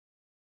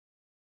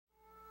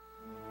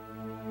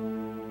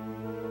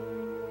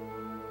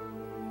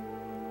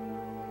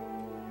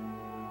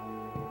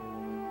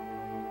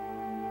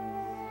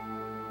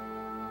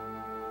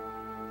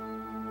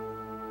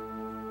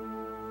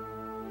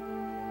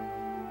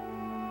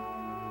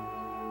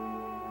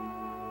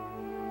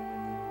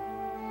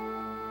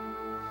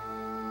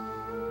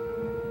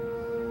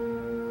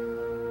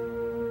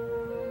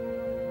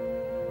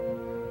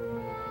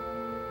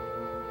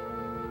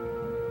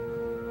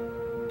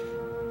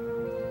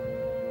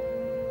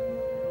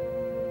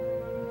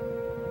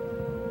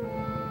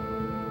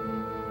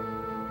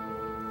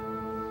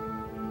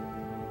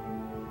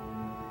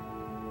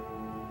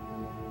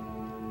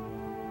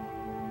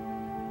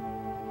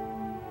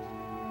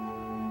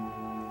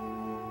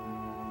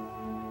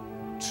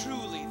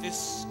Truly,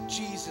 this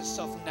Jesus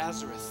of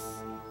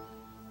Nazareth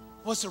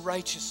was a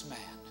righteous man.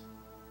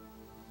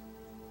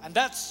 And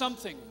that's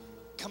something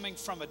coming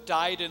from a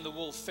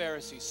dyed-in-the-wool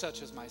Pharisee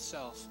such as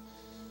myself.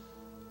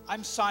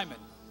 I'm Simon,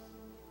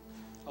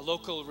 a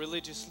local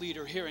religious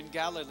leader here in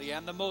Galilee,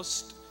 and the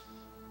most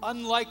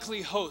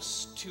unlikely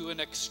host to an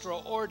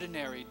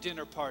extraordinary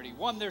dinner party,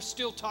 one they're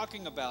still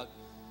talking about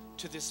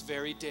to this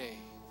very day.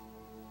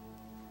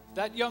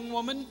 That young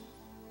woman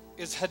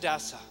is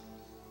Hadassah.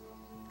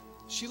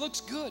 She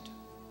looks good,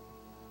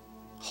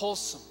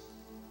 wholesome,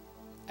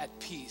 at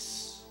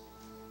peace.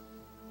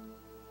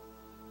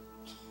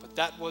 But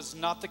that was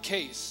not the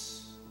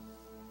case.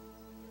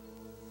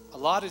 A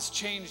lot has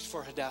changed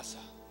for Hadassah.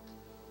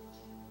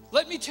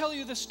 Let me tell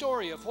you the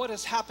story of what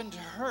has happened to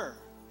her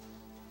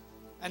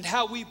and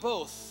how we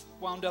both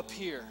wound up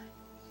here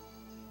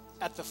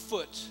at the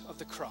foot of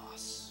the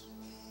cross.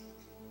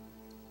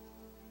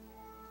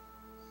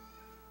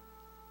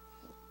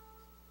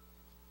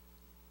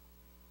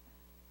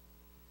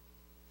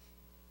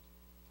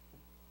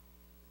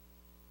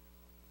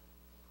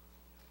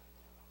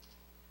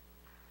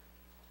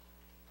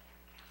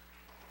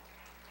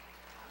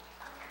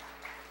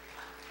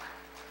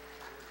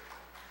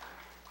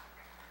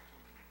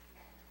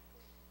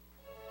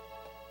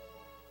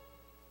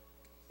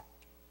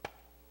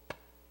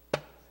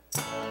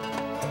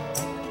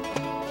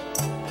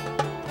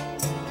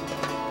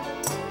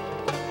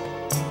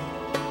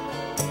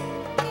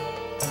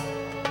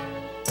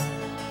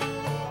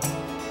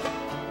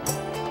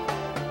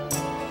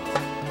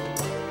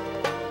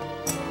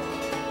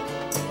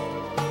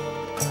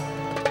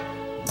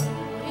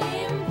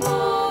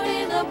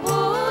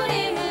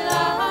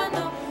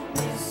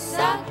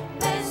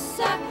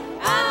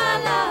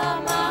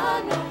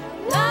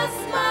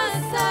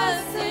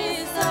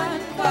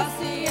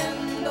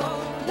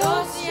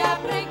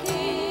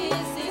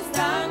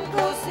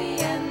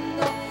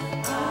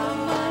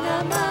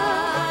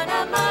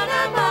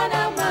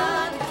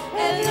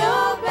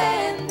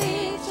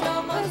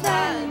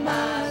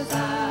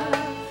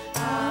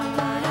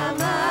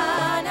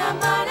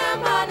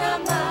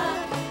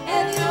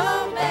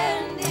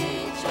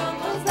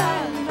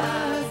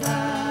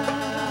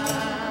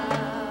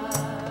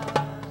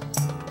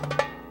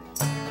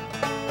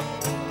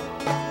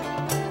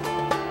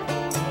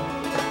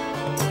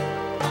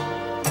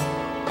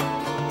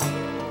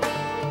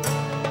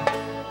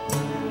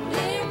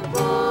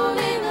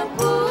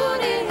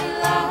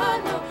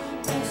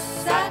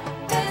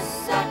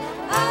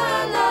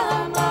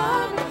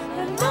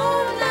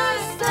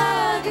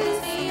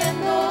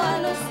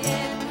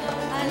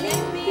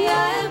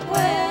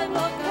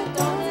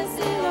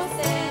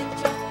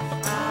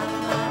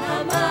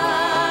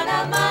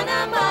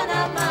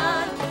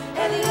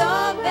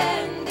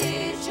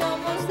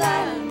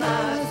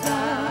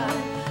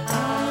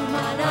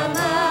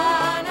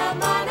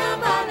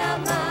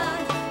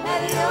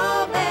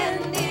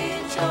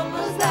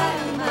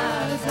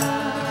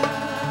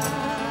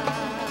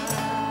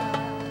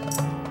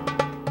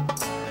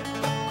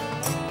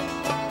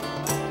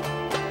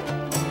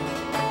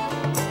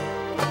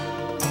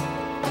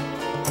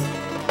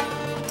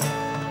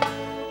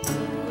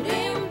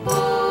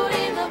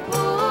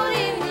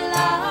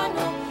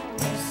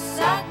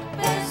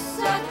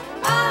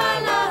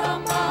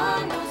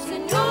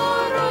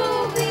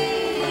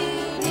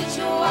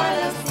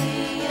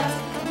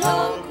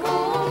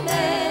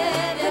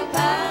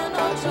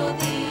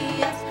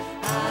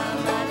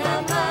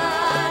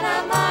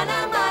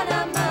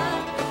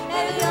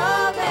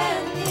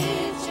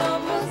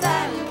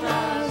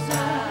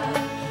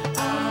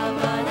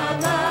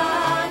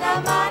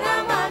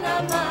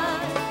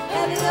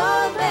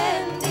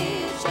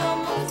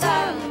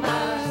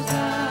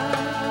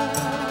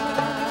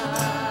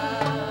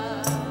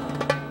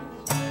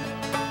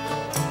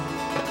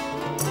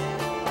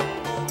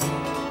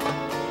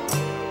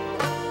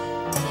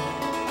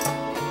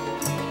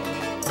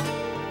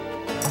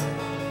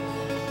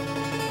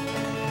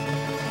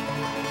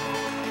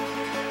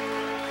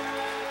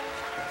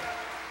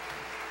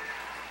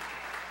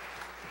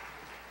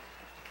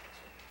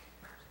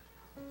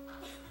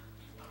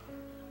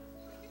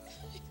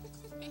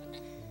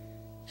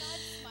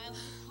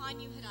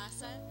 You,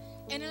 Hadassah.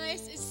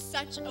 Ananias is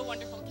such a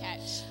wonderful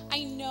catch.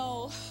 I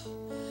know.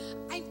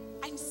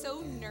 I'm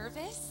so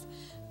nervous,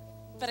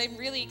 but I'm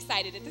really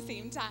excited at the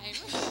same time.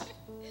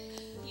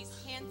 He's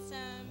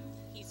handsome,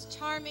 he's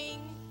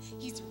charming,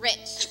 he's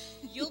rich.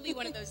 You'll be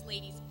one of those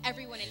ladies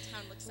everyone in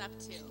town looks up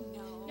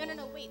to.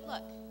 No, wait,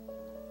 look.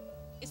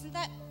 Isn't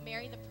that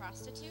Mary the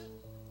prostitute?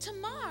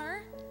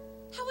 Tamar,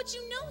 how would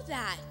you know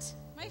that?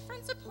 My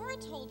friend Zipporah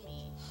told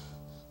me.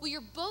 Well,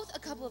 you're both a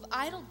couple of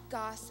idle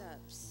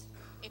gossips.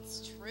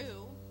 It's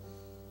true.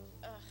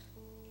 Ugh,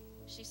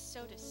 she's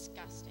so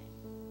disgusting.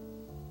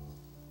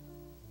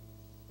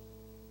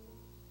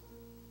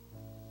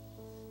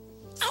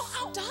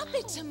 Ow! Stop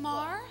it,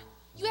 Tamar.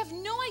 You have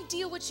no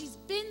idea what she's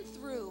been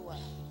through.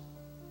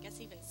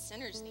 Guess even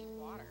sinners need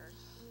water.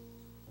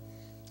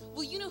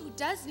 Well, you know who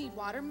does need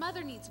water?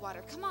 Mother needs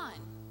water. Come on.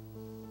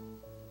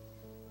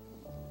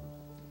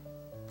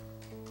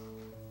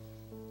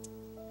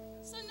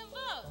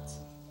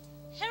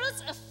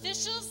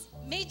 officials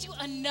made you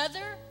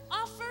another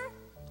offer?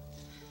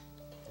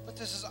 But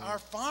this is our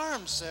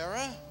farm,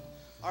 Sarah.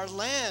 Our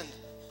land.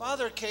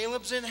 Father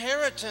Caleb's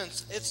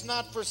inheritance. It's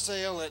not for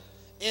sale at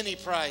any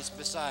price.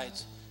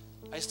 Besides,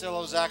 I still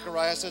owe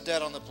Zacharias a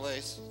debt on the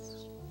place.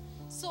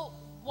 So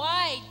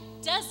why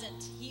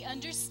doesn't he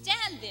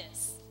understand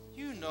this?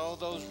 You know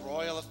those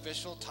royal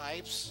official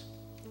types.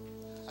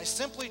 I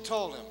simply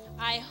told him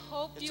I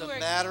hope it's you a were...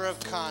 matter of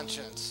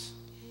conscience.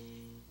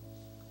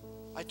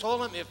 I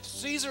told him if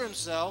Caesar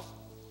himself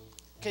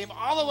came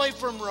all the way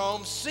from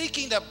Rome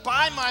seeking to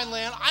buy my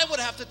land, I would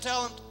have to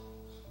tell him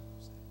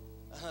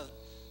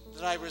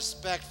that I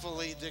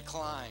respectfully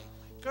decline.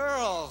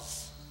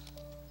 Girls.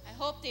 I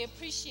hope they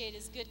appreciate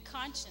his good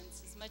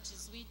conscience as much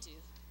as we do.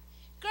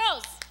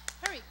 Girls,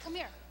 hurry, come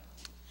here.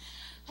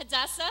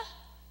 Hadassah,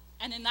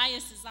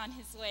 Ananias is on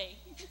his way.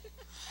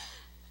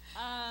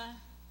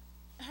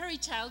 Hurry,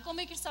 child, go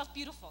make yourself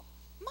beautiful.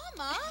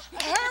 Mama.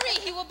 Hurry,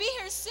 he will be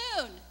here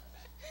soon.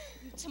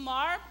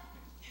 Tamar,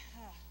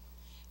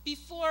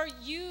 before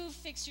you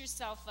fix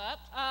yourself up,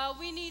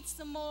 we need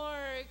some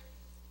more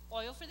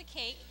oil for the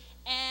cake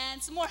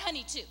and some more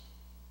honey too.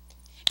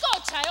 Go,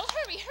 child,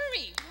 hurry,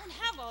 hurry. We won't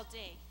have all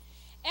day.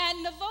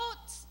 And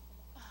Navot,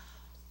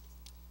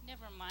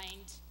 never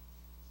mind.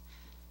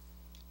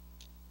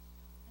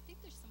 I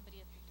think there's somebody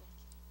at the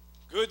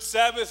door. Good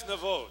Sabbath,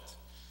 Navot.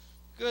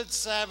 Good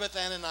Sabbath,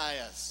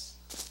 Ananias.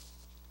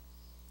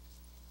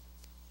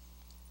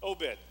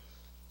 Obed,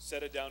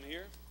 set it down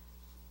here.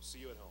 See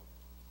you at home.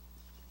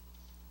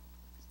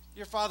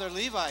 Your father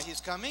Levi, he's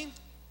coming?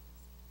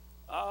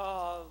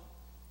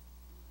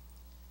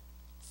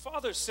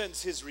 Father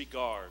sends his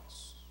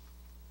regards.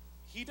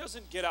 He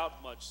doesn't get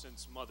out much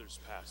since Mother's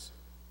passing.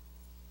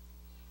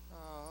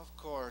 Oh, of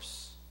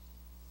course.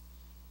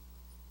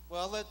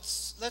 Well,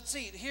 let's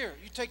eat. Here,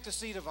 you take the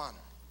seat of honor.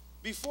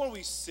 Before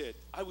we sit,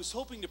 I was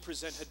hoping to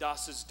present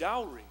Hadassah's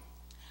dowry.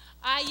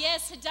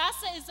 Yes,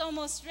 Hadassah is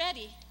almost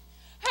ready.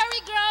 Hurry,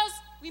 girls.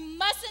 We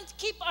mustn't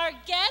keep our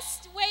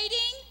guest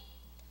waiting.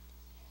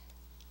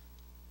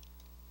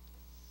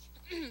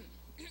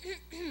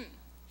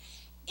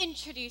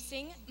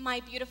 Introducing my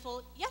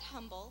beautiful yet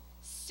humble,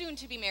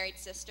 soon-to-be married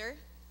sister,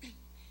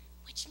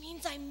 which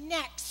means I'm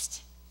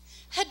next,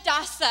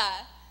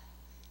 Hadassah.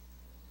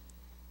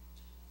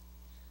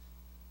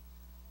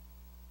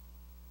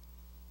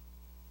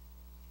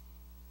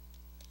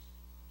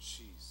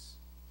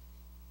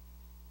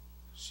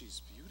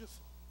 She's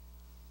beautiful.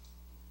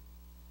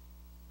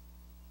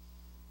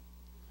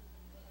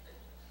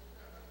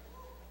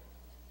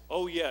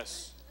 Oh,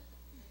 yes.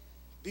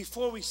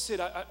 Before we sit,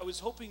 I was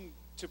hoping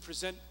to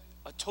present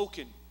a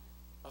token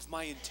of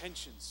my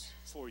intentions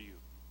for you.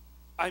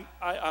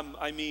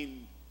 I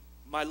mean,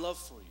 my love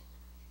for you.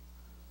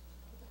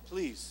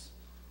 Please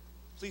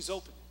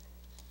open it.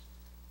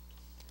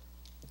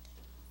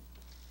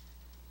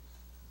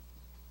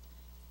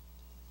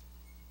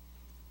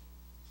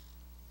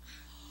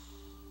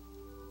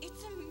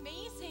 It's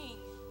amazing.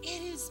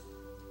 It is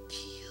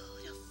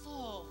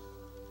beautiful.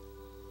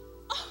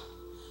 Oh,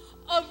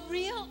 a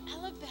real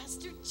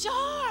alabaster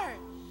jar.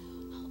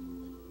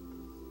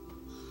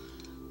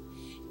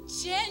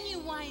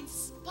 Genuine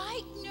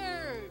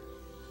spikenard.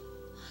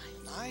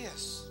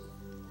 Ananias,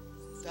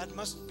 that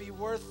must be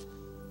worth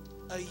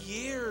a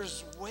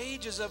year's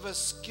wages of a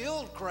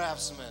skilled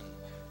craftsman.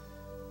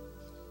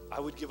 I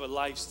would give a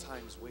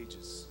lifetime's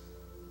wages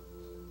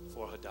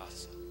for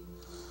Hadassah.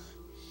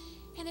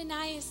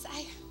 Ananias,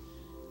 I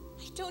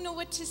don't know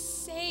what to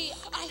say.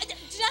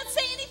 Do not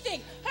say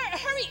anything.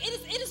 Hurry,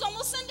 it is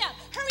almost sundown.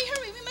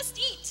 Hurry, we must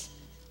eat.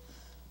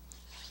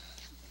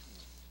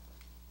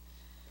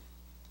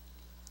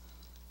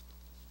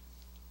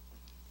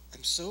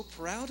 I'm so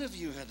proud of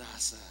you,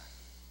 Hadassah.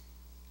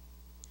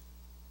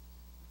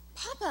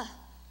 Papa,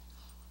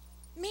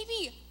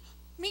 maybe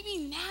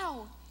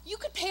now you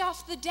could pay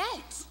off the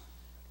debt.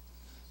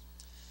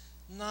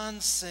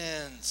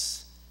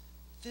 Nonsense.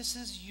 This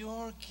is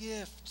your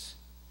gift.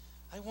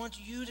 I want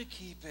you to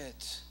keep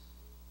it.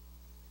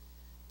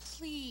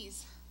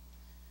 Please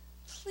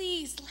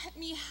let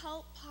me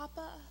help,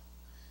 Papa.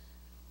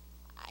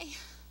 I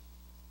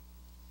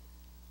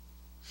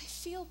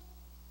feel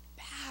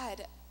bad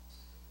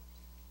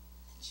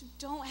that you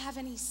don't have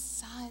any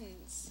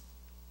sons.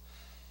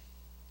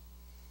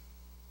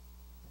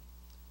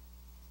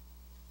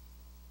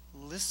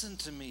 Listen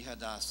to me,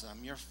 Hadassah.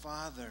 I'm your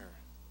father.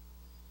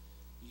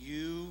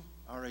 You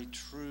are a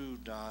true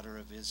daughter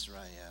of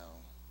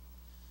Israel,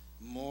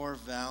 more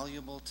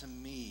valuable to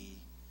me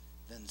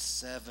than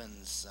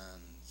 7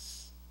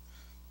 sons.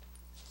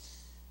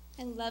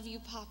 I love you,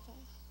 Papa.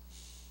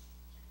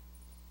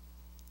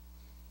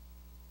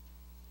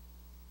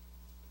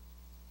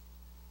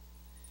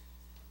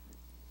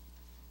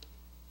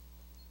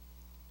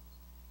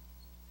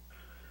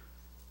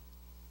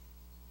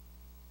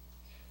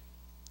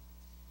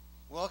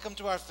 Welcome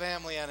to our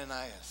family,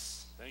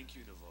 Ananias. Thank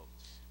you, Navot.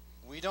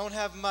 We don't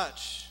have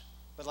much,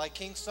 but like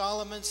King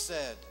Solomon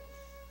said,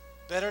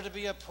 better to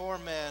be a poor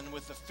man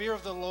with the fear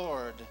of the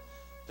Lord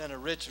than a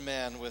rich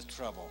man with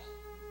trouble.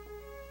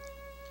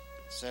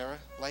 Sarah,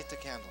 light the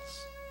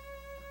candles.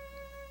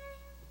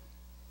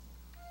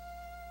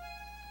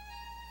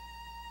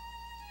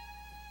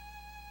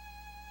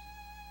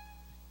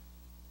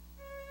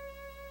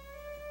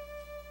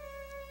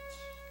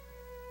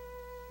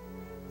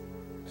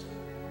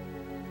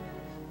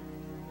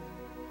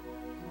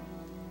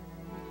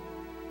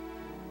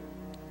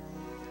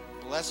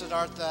 Blessed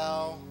art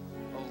thou,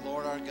 O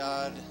Lord our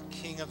God,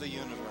 King of the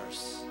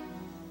universe,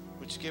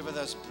 which giveth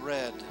us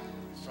bread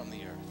from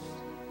the earth.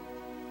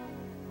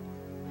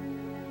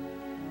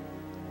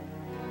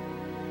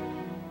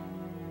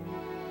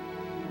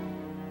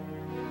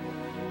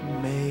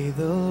 May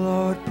the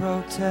Lord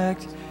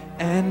protect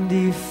and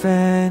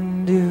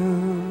defend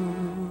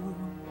you.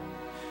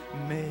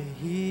 May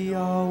He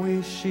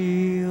always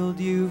shield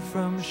you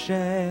from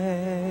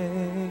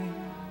shame.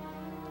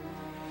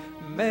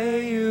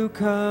 May you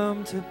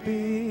come to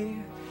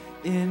be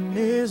in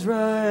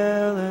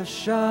Israel a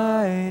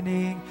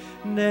shining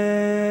name.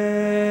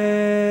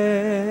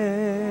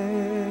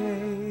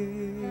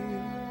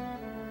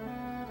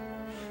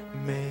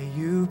 May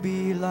you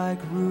be like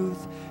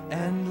Ruth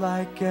and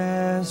like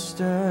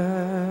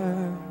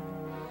Esther.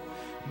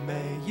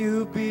 May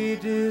you be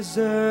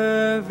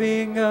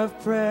deserving of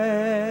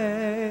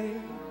praise.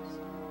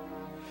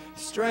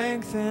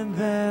 Strengthen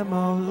them,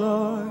 O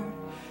Lord,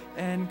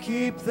 and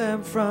keep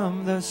them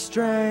from the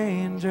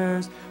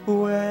stranger's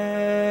ways.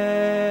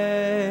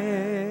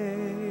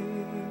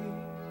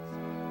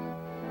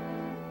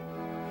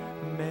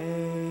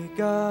 May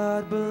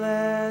God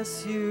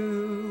bless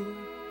you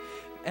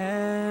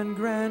and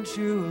grant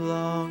you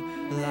long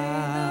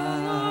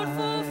life. Lord,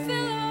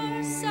 fulfill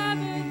our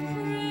Sabbath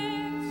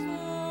prayer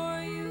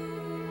for you.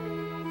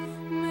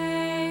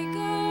 May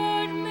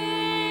God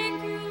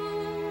make you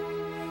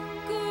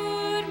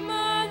good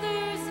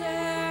mothers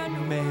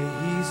and may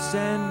He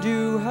send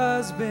you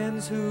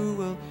husbands who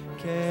will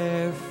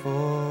care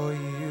for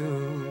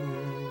you.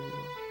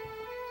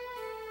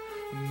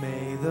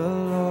 May the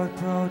Lord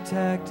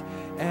protect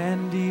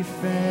and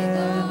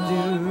defend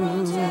you.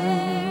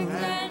 May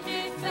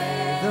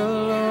the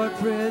Lord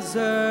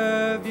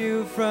preserve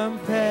you from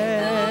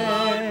pain.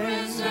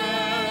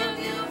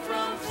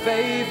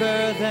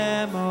 Favor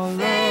them, O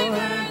Lord,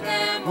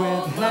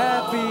 with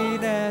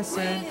happiness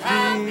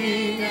and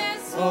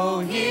peace. Oh,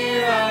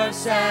 hear our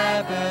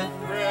Sabbath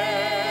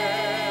prayer.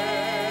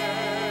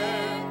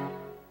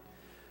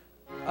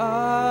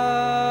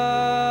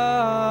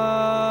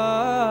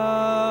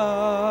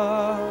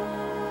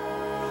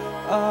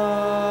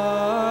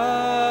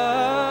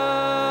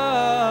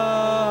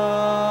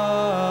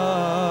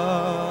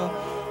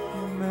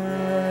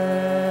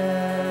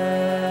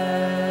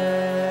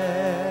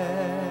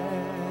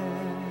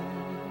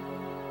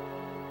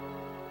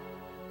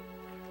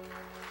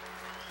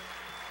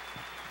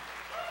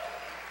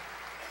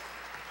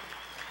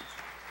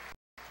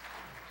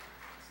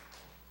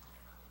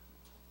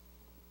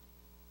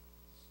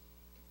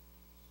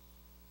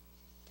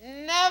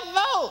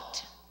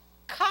 Navote,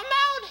 come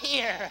out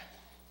here.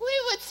 We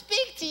would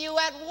speak to you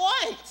at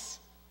once.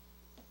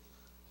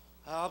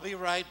 I'll be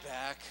right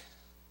back.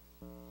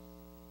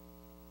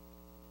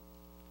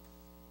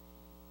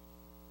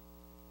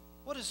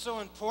 What is so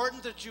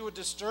important that you would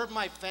disturb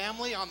my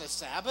family on the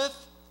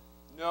Sabbath?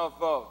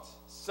 Navote,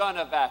 son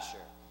of Asher,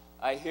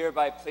 I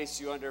hereby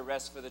place you under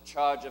arrest for the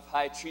charge of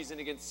high treason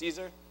against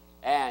Caesar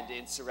and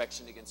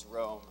insurrection against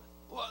Rome.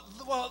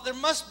 Well, there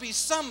must be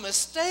some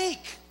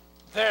mistake.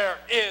 There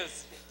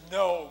is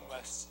no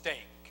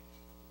mistake.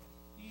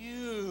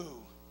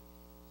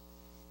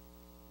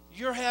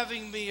 You're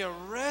having me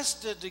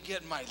arrested to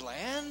get my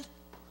land?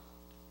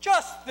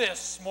 Just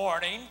this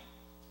morning,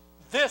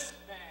 this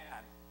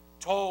man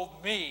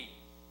told me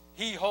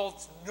he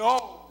holds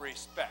no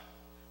respect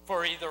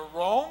for either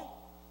Rome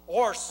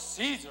or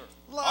Caesar.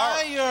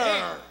 Liar!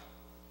 Our king.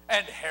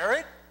 And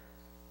Herod,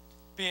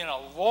 being a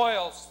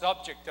loyal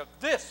subject of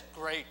this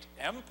great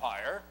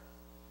empire,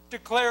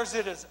 declares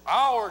it is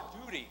our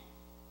duty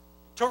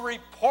to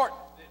report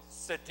this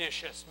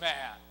seditious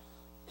man.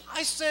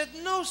 I said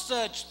no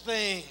such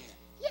thing.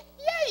 Yeah,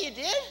 you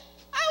did.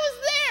 I was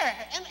there,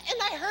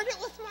 and I heard it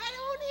with my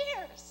own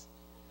ears.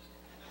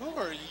 Who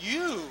are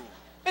you?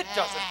 It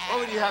doesn't. What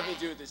would you have me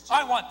do with this, Jim?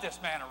 I want this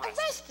man arrested.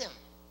 Arrest him.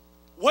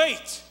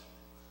 Wait!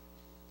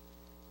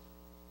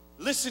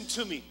 Listen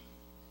to me.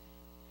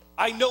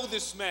 I know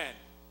this man.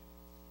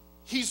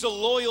 He's a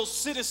loyal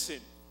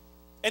citizen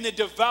and a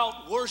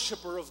devout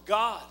worshiper of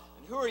God.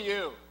 And who are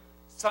you?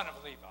 Son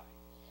of Levi,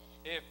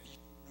 if you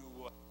knew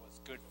what was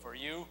good for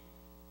you,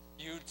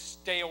 you'd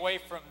stay away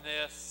from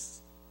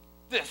this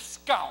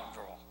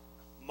scoundrel.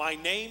 My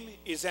name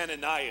is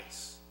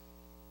Ananias,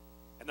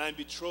 and I'm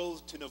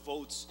betrothed to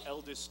Navote's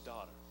eldest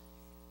daughter.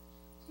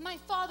 My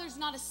father's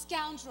not a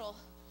scoundrel.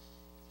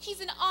 He's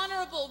an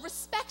honorable,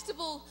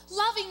 respectable,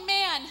 loving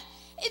man.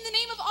 In the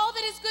name of all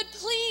that is good,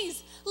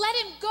 please, let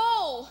him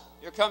go.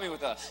 You're coming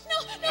with us.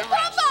 No,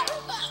 Papa!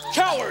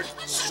 Coward!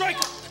 Strike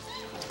him!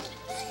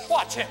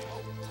 Watch him.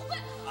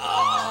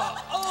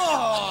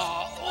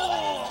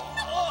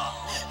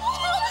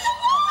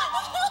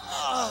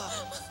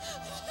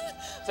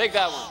 Take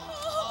that one.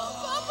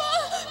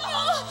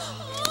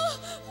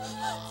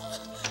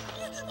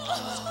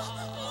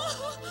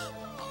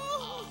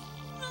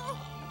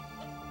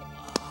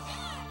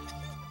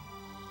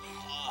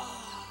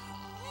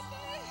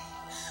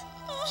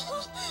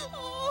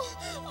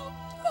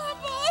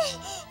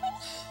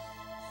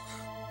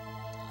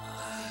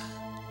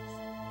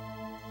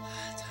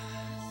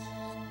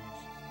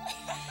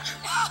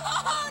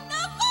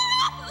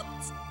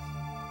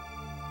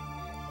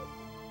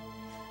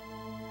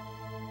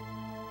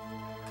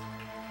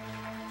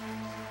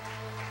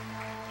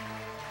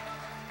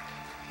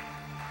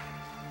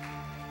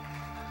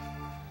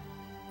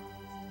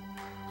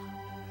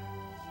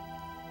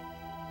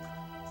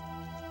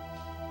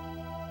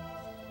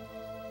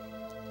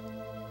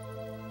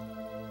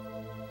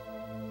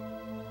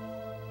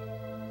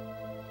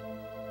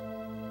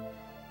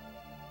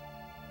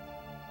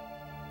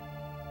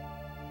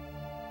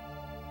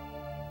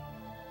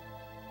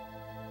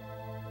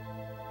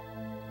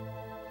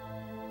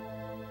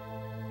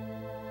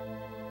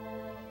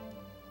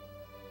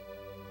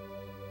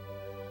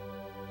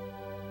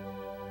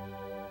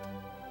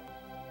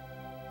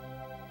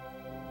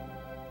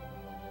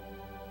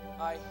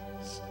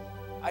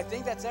 I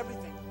think that's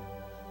everything.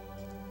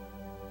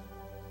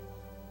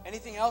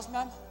 Anything else,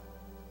 ma'am?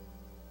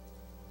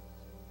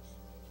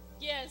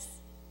 Yes.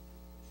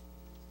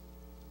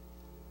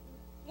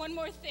 One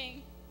more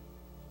thing.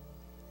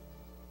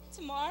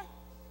 Tamar,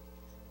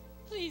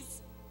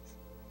 please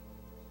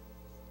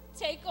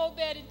take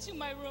Obed into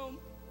my room.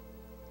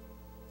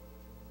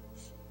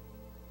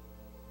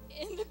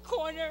 In the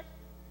corner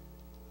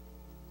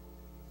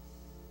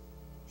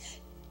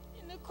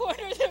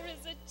there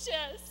is a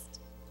chest.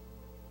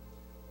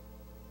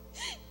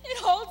 It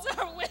holds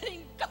our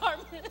wedding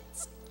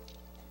garments.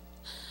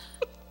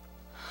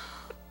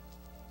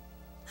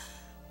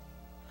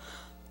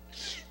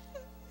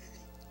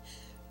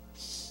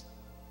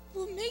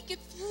 We'll make it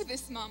through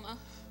this, Mama.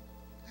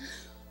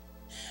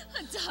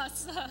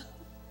 Hadassah,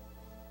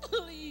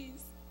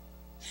 please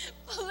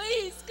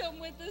come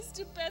with us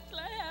to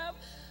Bethlehem.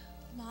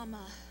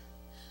 Mama,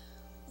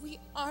 we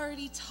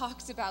already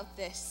talked about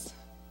this.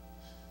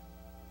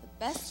 The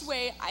best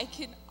way I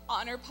can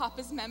honor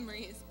Papa's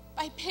memory is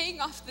by paying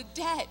off the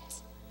debt.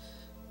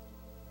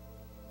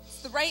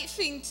 It's the right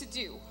thing to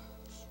do.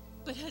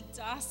 But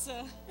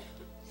Hadassah,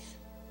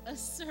 a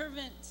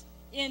servant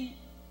in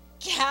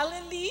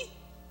Galilee,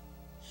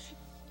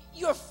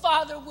 your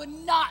father would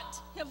not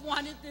have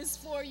wanted this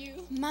for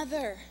you.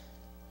 Mother,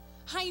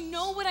 I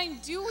know what I'm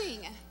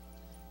doing.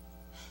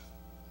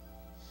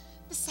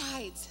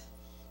 Besides,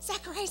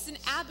 Zacharias and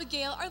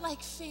Abigail are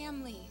like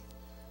family.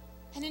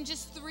 And in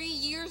just 3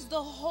 years,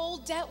 the whole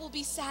debt will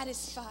be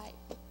satisfied.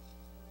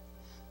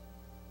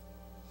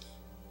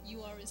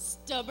 You are as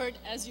stubborn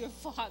as your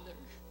father.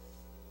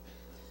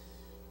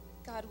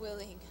 God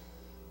willing.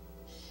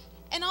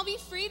 And I'll be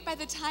freed by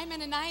the time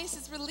Ananias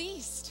is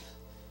released.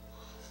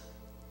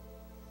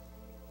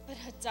 But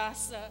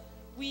Hadassah,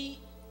 we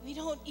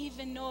don't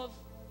even know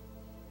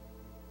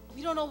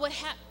we don't know what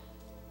happened.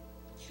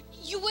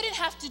 You wouldn't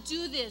have to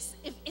do this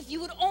if you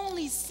would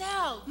only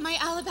sell. My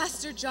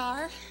alabaster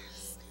jar?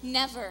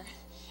 Never.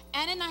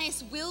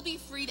 Ananias will be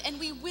freed and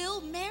we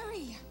will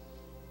marry.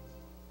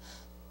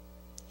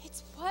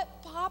 It's what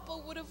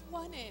Papa would have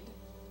wanted.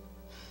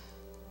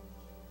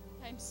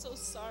 I'm so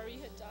sorry,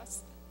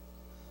 Hadassah.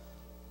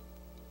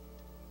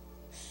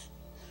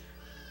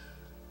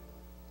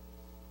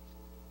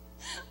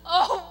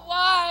 Oh,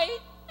 why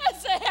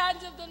has the hand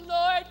of the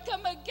Lord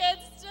come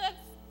against us?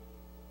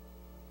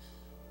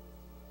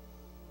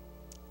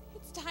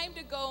 It's time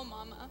to go,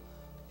 Mama.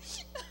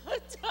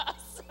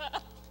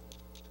 Hadassah,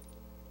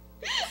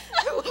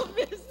 I will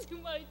miss you,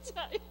 my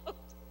child.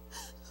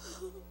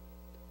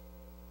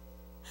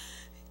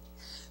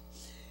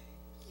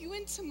 You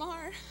and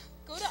Tamar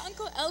go to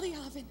Uncle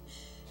Eliav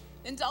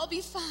and I'll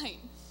be fine.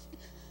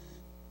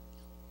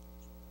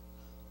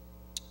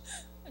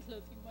 I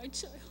love you, my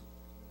child.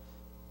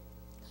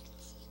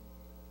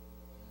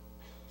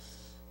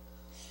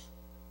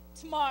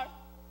 Tamar,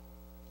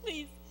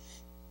 please,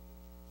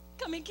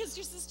 come and kiss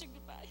your sister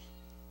goodbye.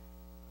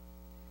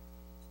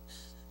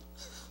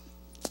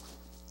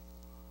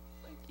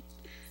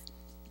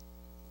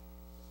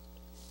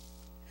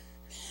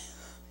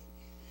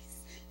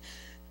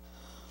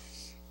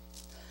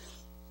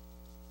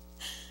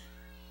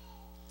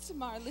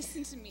 Tamar,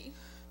 listen to me.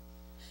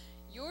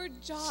 Your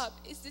job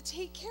is to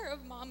take care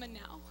of Mama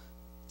now.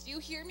 Do you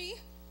hear me?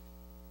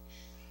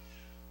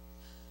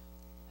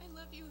 I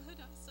love you,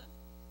 Hadassah.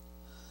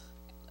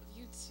 I love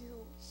you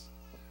too.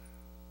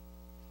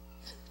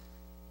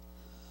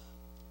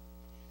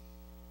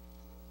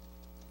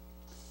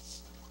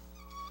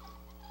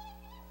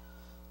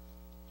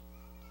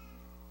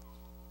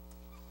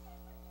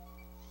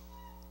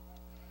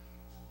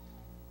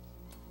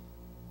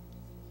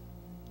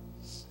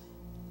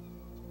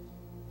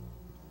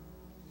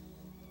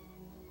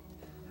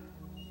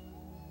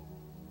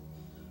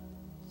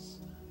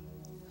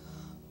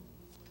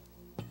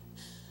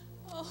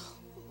 Oh,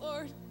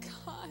 Lord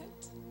God,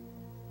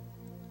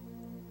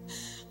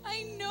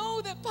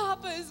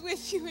 Papa is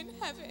with you in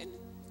heaven.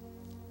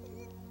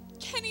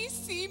 Can he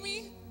see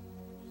me?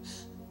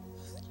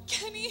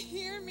 Can he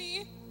hear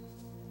me?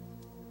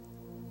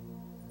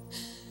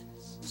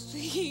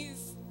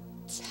 Please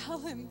tell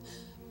him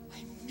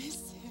I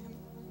miss him.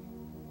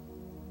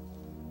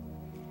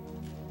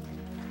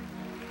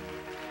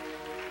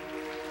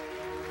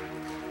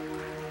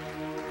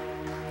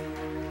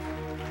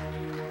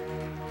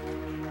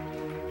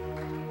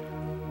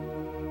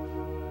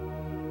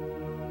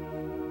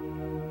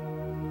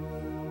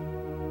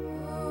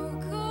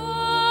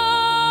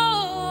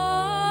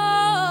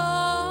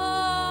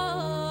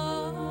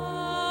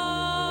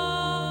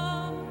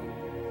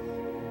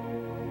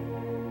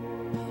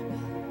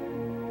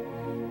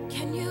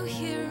 Can you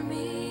hear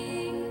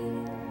me?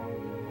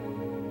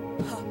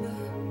 Papa,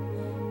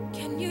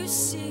 can you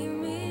see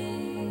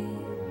me?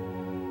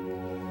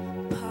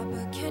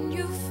 Papa, can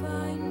you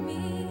find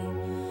me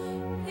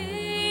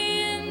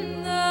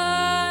in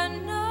the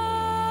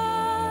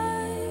night?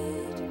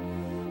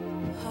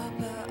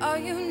 Papa, are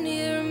you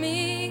near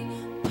me?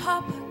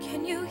 Papa,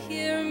 can you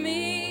hear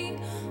me?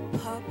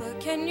 Papa,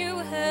 can you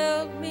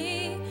help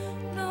me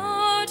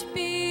not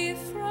be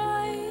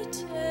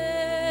frightened?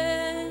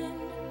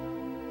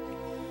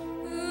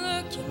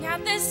 Looking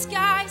at the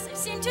skies, I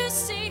seem to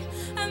see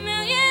a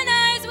million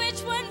eyes.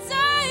 Which ones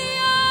are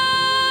yours?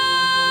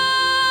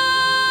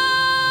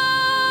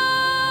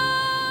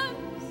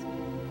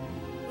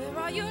 Where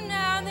are you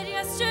now that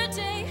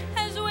yesterday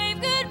has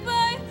waved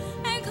goodbye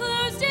and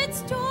closed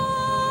its doors?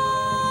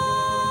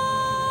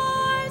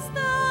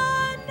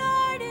 The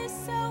night is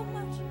so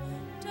much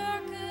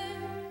darker.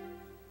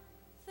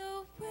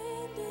 The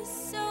wind is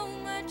so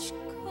much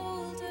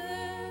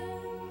colder.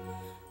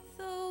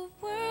 The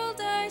world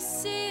I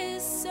see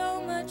is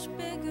so much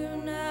bigger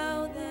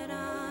now that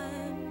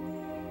I'm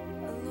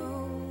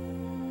alone.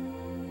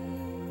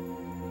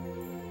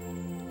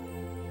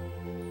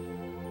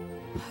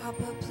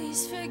 Papa,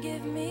 please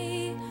forgive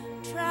me.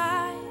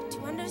 Try to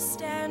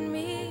understand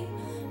me.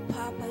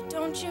 Papa,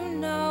 don't you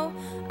know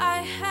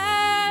I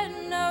had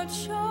no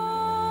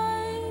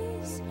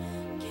choice?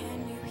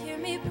 Can you hear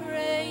me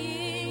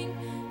praying?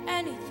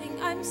 Anything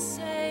I'm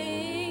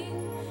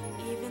saying,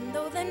 even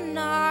though the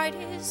night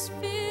is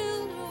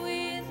filled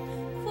with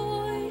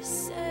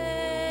voices.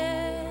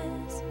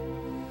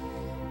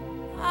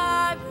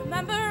 I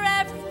remember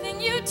everything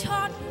you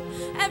taught me,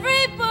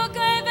 every book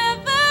I've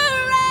ever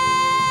read.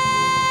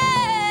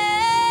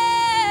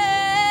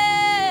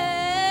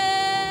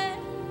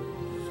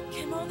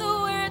 Can all the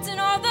words and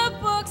all the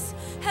books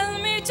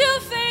help me to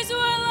face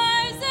what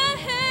lies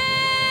ahead?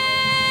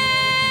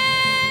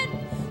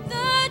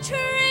 The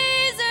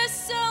trees are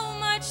so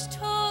much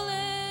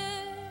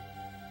taller,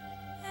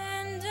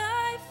 and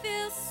I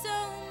feel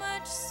so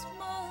much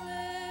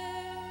smaller.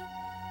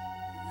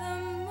 The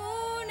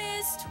moon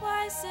is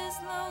twice as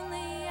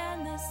lonely,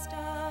 and the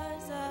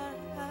stars are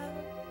half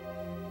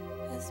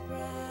as bright.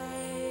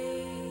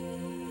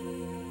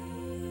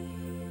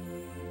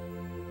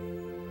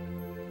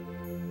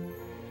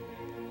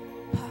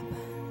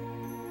 Papa,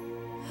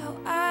 how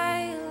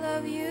I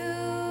love you.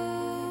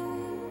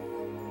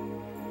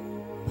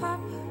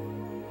 Papa,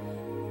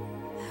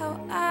 how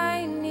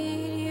I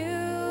need you.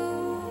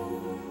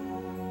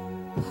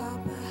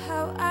 Papa,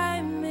 how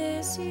I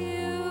miss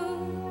you.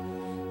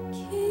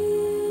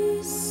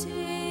 Kissing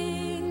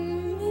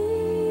me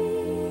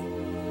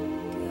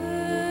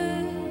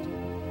good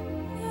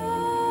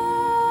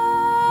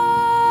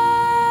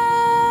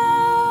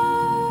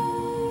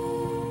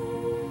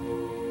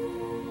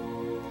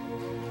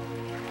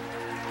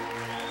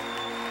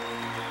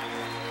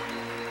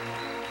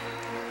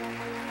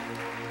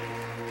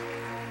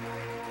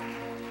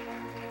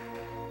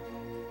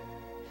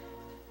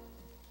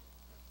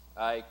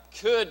I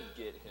could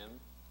get him.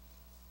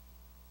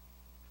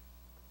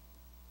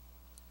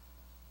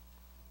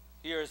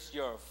 Here's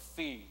your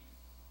fee.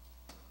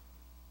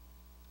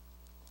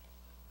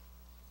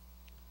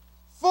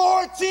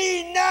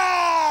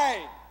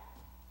 49!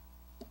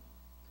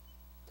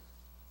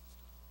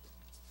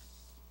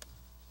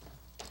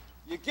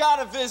 You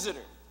got a visitor.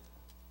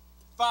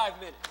 5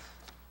 minutes.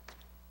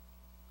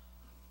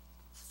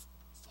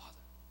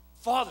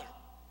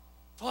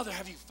 Father,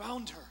 have you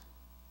found her?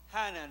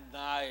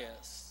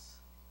 Ananias,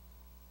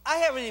 I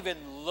haven't even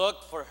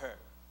looked for her.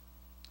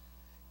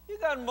 You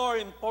got more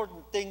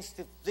important things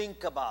to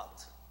think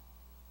about.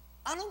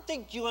 I don't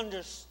think you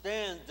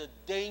understand the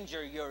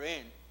danger you're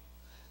in.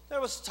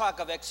 There was talk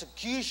of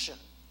execution.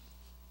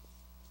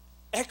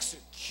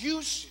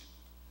 Execution?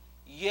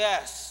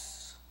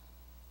 Yes.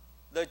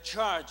 The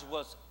charge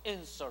was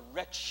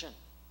insurrection.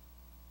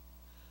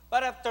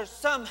 But after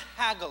some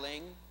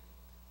haggling,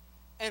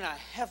 and a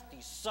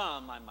hefty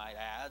sum, I might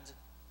add,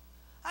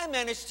 I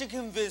managed to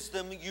convince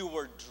them you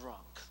were drunk.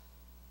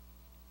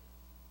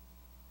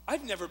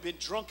 I've never been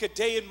drunk a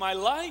day in my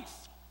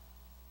life.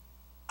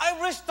 I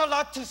risked a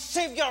lot to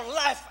save your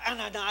life,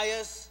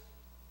 Ananias,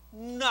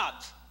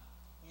 not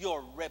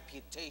your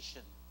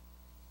reputation.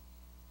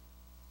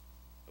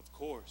 Of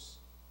course.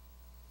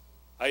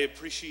 I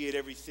appreciate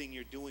everything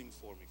you're doing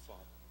for me, Father.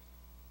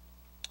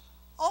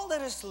 All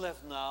that is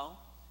left now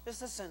is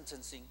the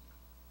sentencing.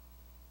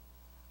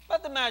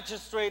 But the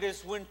magistrate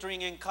is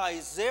wintering in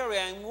Caesarea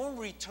and won't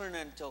return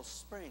until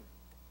spring.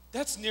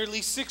 That's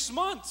nearly 6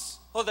 months.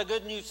 Well, the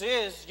good news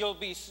is you'll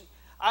be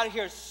out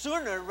here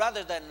sooner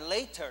rather than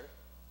later.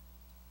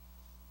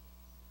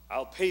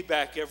 I'll pay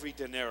back every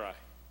denarii.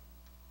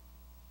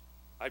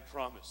 I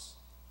promise.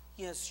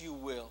 Yes, you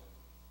will.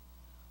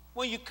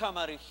 When you come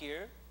out of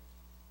here,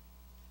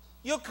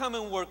 you'll come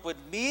and work with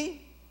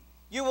me.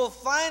 You will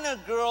find a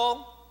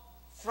girl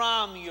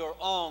from your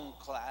own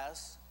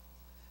class.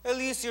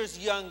 Elisir's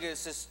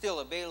youngest is still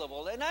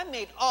available, and I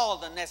made all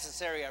the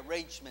necessary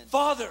arrangements.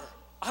 Father,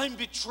 I'm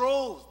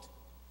betrothed.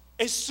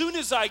 As soon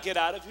as I get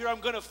out of here,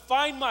 I'm going to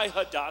find my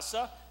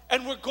Hadassah,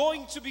 and we're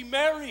going to be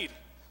married.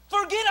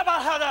 Forget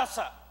about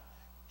Hadassah.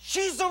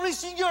 She's the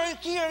reason you're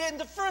here in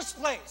the first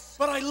place.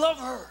 But I love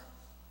her.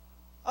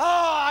 Oh,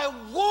 I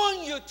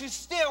warn you to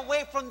stay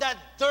away from that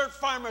dirt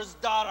farmer's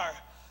daughter.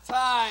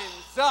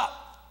 Time's up.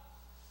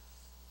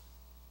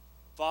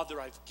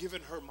 Father, I've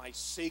given her my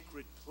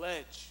sacred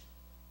pledge.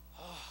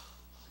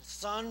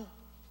 Son,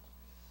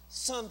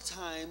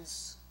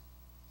 sometimes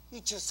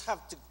you just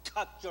have to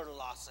cut your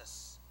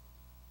losses.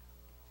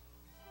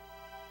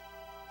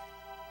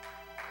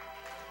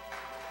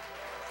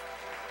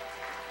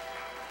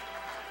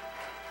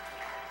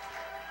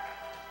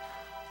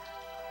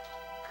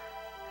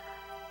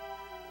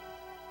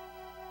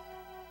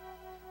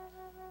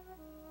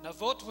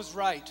 Navot was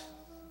right.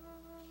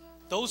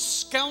 Those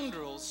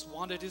scoundrels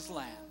wanted his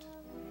land.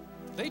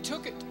 They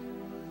took it.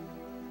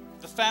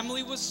 The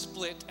family was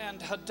split, and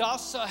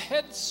Hadassah,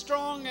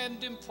 headstrong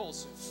and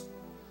impulsive,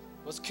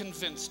 was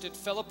convinced it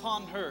fell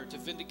upon her to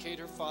vindicate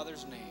her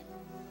father's name.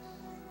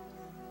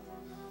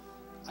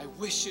 I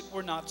wish it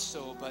were not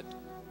so, but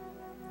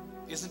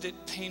isn't it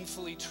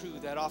painfully true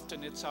that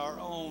often it's our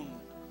own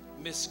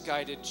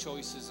misguided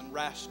choices and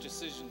rash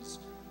decisions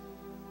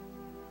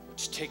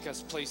which take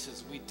us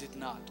places we did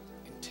not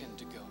intend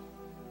to go?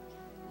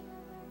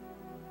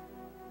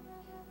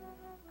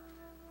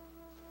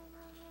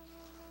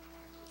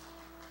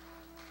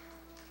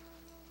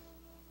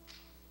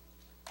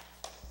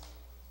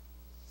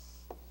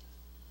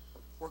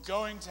 We're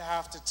going to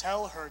have to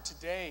tell her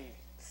today.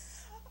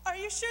 Are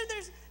you sure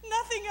there's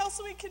nothing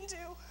else we can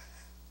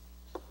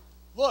do?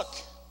 Look,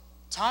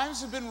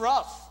 times have been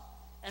rough,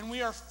 and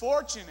we are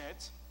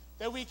fortunate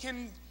that we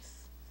can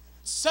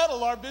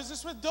settle our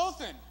business with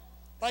Dothan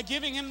by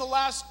giving him the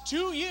last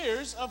 2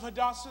 years of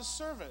Hadassah's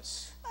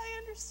service. I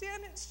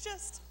understand, it's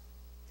just,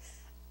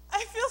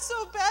 I feel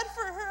so bad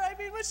for her. I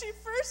mean, when she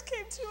first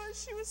came to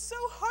us, she was so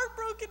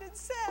heartbroken and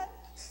sad.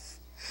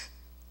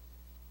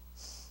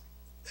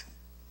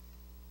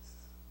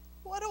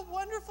 What a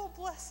wonderful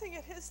blessing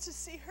it is to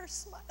see her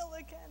smile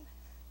again.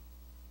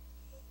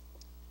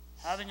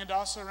 Having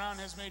Hadassah around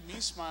has made me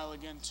smile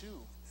again,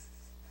 too.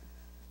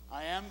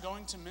 I am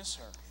going to miss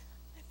her.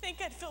 I think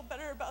I'd feel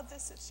better about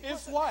this if she If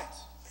wasn't... what?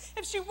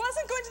 If she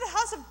wasn't going to the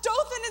house of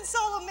Dothan and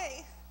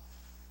Salome.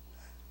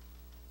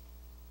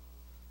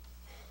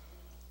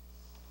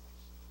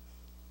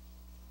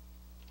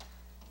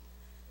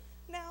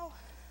 Now,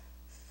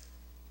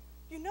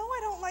 you know I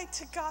don't like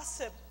to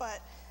gossip,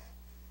 but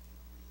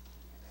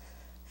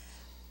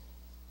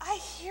I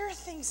hear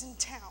things in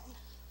town.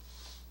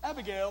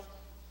 Abigail,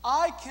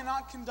 I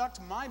cannot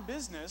conduct my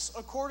business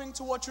according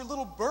to what your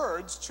little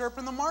birds chirp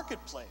in the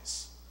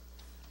marketplace.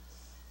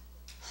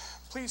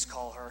 Please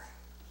call her.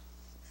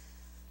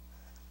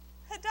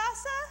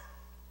 Hadassah?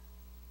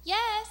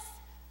 Yes?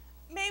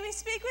 May we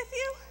speak with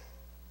you?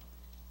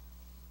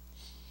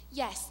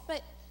 Yes,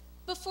 but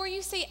before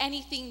you say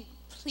anything,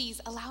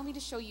 please allow me to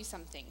show you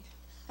something.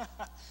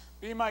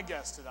 Be my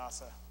guest,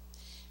 Hadassah.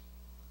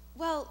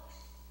 Well,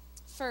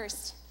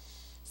 first,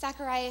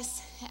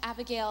 Zacharias,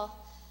 Abigail,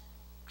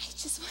 I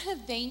just want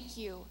to thank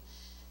you.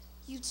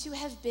 You two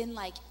have been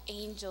like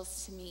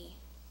angels to me.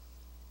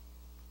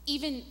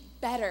 Even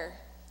better,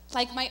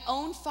 like my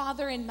own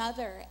father and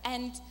mother.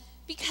 And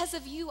because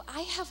of you,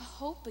 I have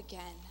hope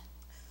again.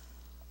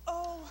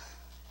 Oh,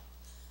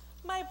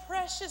 my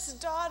precious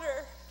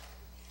daughter.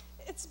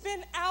 It's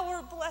been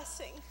our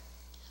blessing.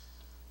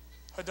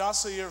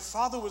 Hadassah, your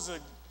father was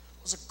a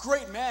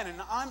great man, and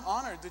I'm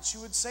honored that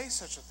you would say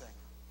such a thing.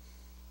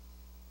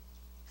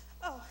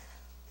 Oh,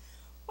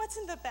 what's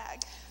in the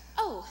bag?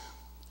 Oh,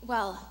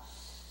 well,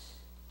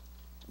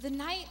 the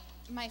night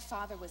my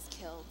father was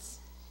killed,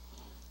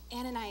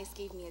 Ananias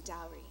gave me a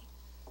dowry.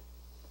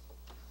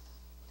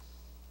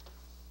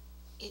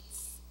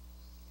 It's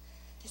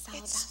this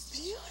alabaster.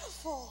 It's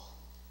beautiful.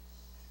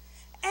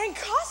 And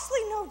costly,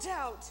 no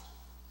doubt.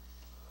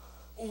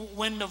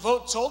 When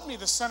Navot told me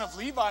the son of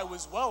Levi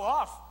was well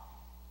off,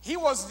 he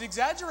wasn't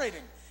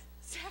exaggerating.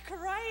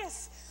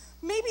 Zacharias,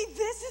 maybe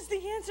this is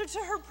the answer to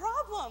her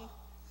problem.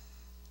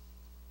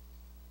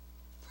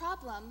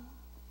 Problem?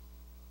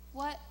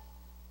 What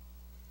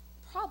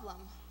problem?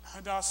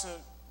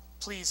 Hadassah,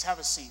 please have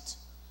a seat.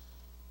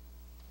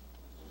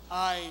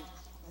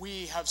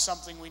 We have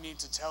something we need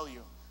to tell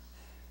you.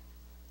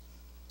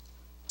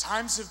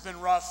 Times have been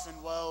rough,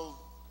 and well,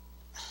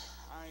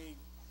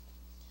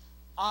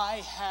 I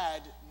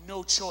had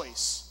no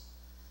choice.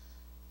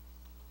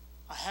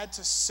 I had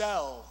to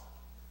sell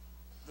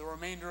the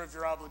remainder of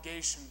your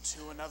obligation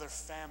to another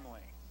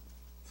family.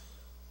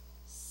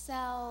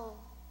 Sell.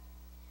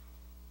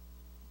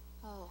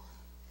 Oh.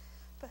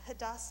 But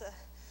Hadassah,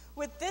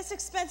 with this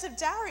expensive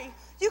dowry,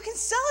 you can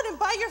sell it and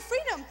buy your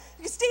freedom.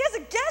 You can stay as a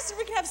guest and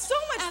we can have so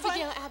much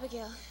fun.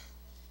 Abigail,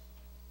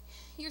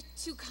 you're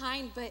too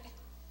kind, but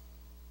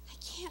I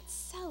can't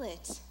sell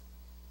it.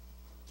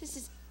 This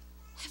is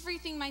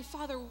everything my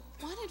father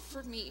wanted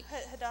for me.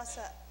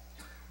 Hadassah,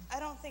 I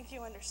don't think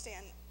you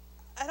understand.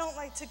 I don't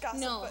like to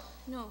gossip, but...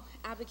 No,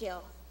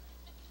 Abigail.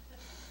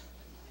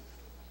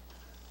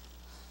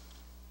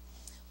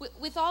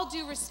 With all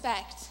due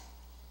respect,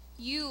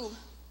 you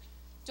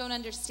don't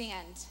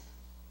understand.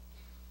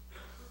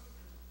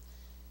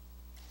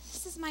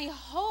 This is my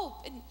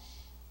hope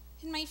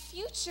and my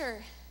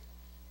future.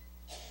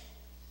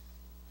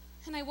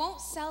 And I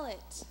won't sell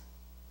it.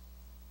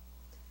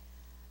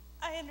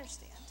 I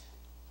understand.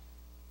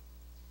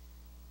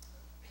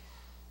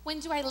 When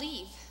do I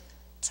leave?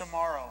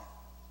 Tomorrow.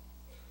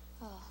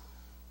 Oh.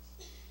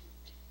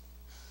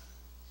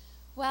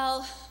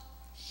 Well,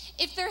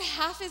 if they're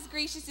half as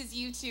gracious as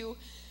you two,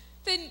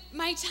 then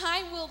my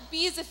time will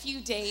be as a few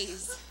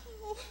days.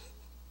 Oh.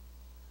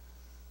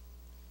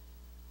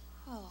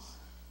 Oh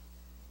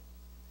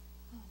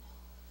no.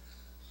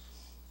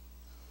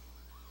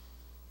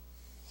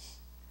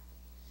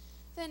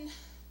 Then,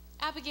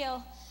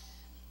 Abigail,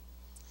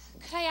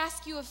 could I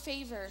ask you a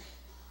favor?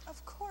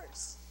 Of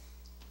course.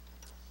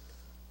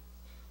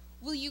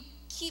 Will you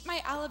keep my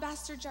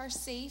alabaster jar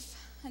safe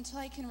until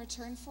I can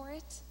return for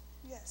it?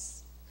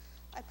 Yes.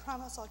 I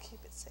promise I'll keep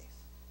it safe.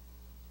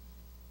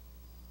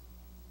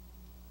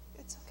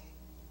 It's okay.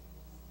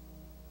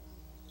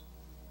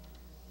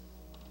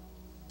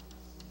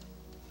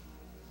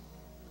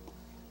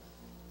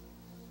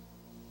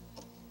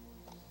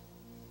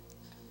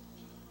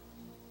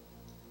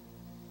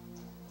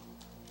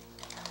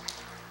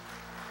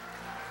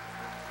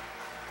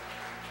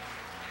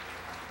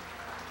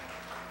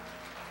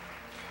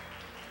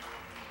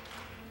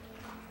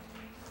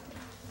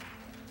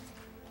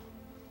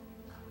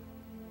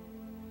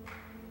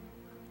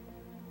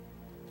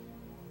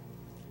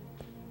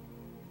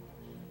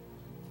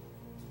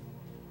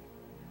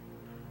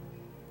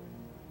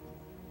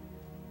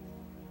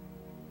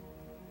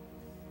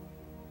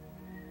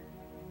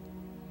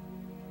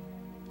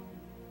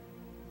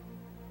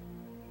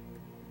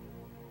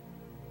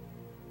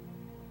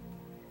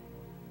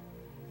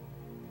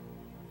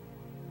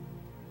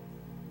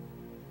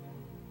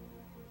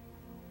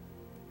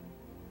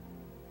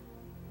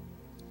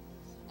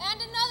 And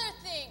another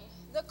thing,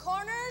 the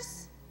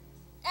corners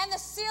and the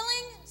ceiling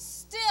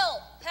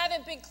still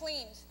haven't been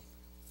cleaned.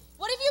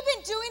 What have you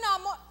been doing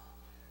on more?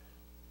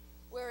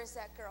 Where is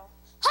that girl?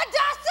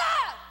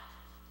 Hadassah!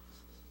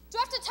 Do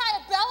I have to tie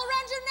a bell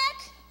around your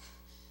neck?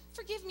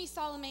 Forgive me,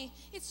 Salome.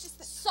 It's just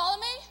that...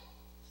 Salome?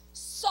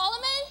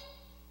 Salome?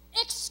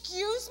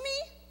 Excuse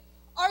me?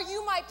 Are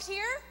you my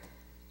peer?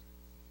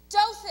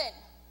 Dothan.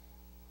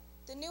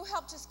 The new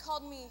help just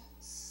called me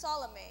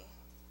Salome.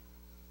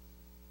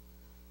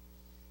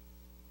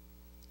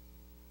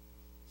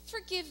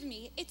 Forgive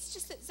me. It's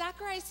just that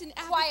Zacharias and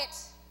Quiet.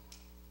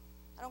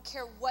 I don't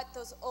care what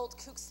those old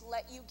kooks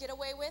let you get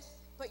away with,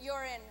 but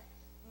you're in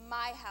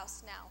my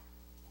house now,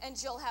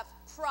 and you'll have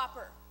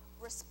proper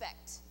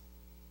respect.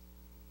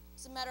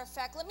 As a matter of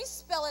fact, let me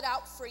spell it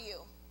out for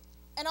you,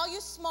 and I'll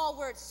use small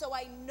words so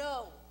I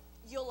know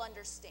you'll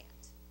understand.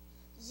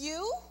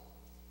 You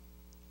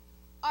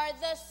are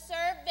the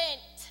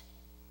servant.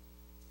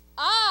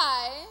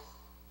 I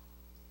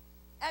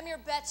am your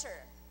better.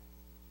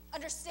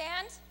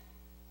 Understand?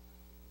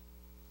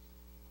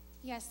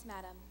 Yes,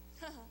 madam.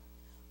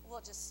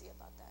 We'll just see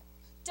about that.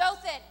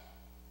 Dothan!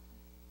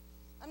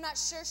 I'm not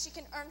sure she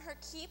can earn her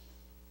keep,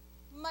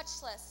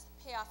 much less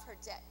pay off her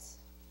debt.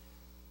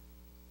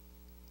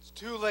 It's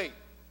too late.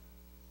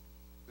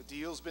 The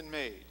deal's been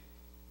made.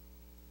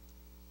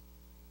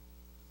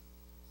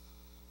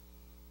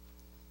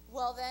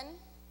 Well then,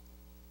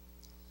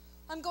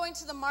 I'm going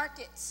to the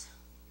market.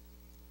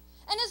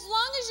 And as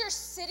long as you're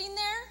sitting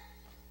there,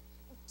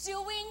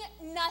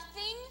 doing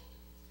nothing,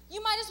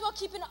 you might as well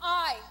keep an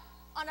eye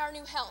on our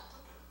new help.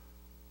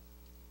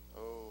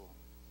 Oh,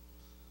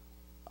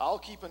 I'll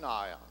keep an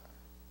eye on her.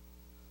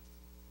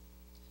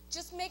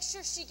 Just make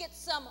sure she gets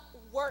some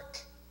work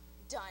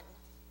done.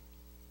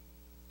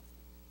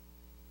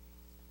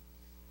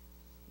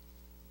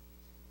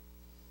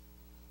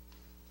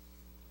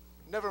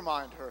 Never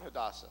mind her,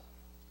 Hadassah.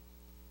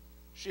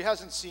 She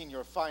hasn't seen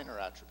your finer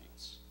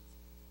attributes.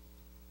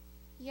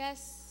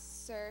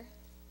 Yes, sir.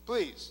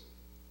 Please,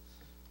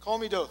 call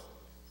me Dothan.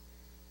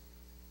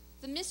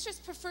 The mistress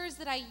prefers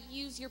that I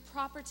use your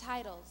proper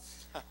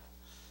titles.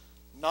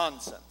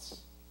 Nonsense.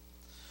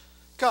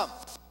 Come,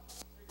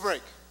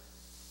 break.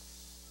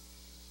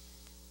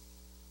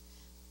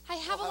 I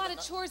have a lot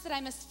of chores that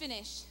I must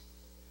finish.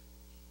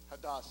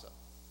 Hadassah,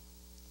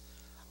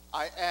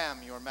 I am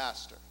your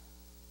master.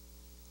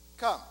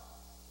 Come,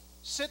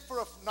 Sit for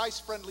a nice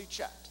friendly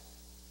chat.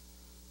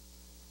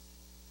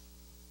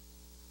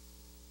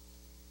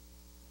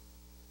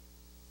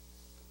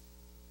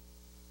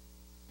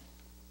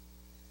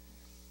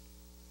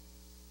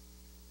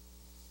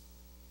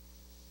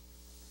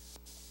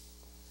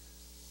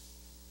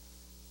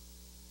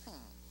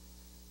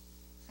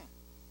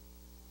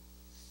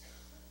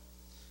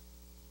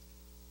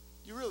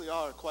 You really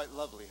are quite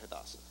lovely,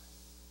 Hadassah.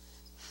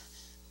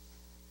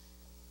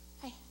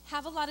 I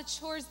have a lot of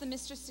chores the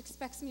mistress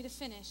expects me to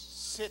finish.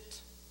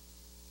 Sit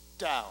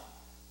down.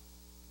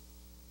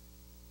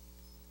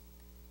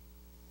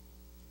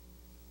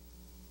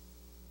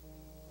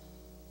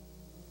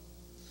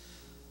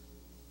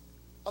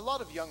 A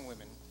lot of young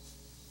women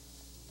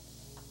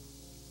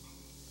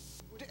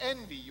would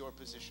envy your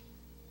position.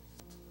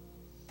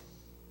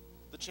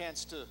 The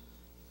chance to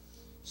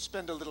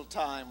spend a little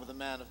time with a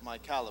man of my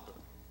caliber.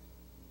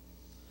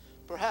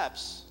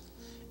 Perhaps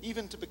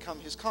even to become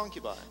his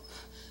concubine.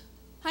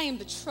 I am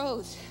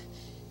betrothed.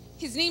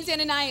 His name's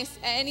Ananias,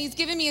 and he's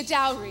given me a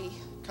dowry.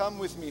 Come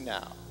with me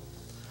now.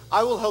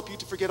 I will help you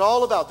to forget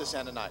all about this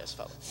Ananias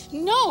fellow.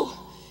 No!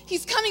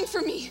 He's coming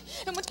for me!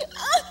 And what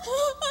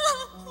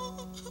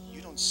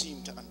You don't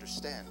seem to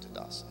understand,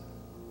 Hadassah.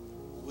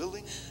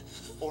 Willing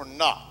or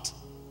not,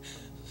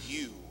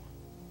 you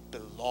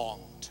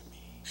belong to me.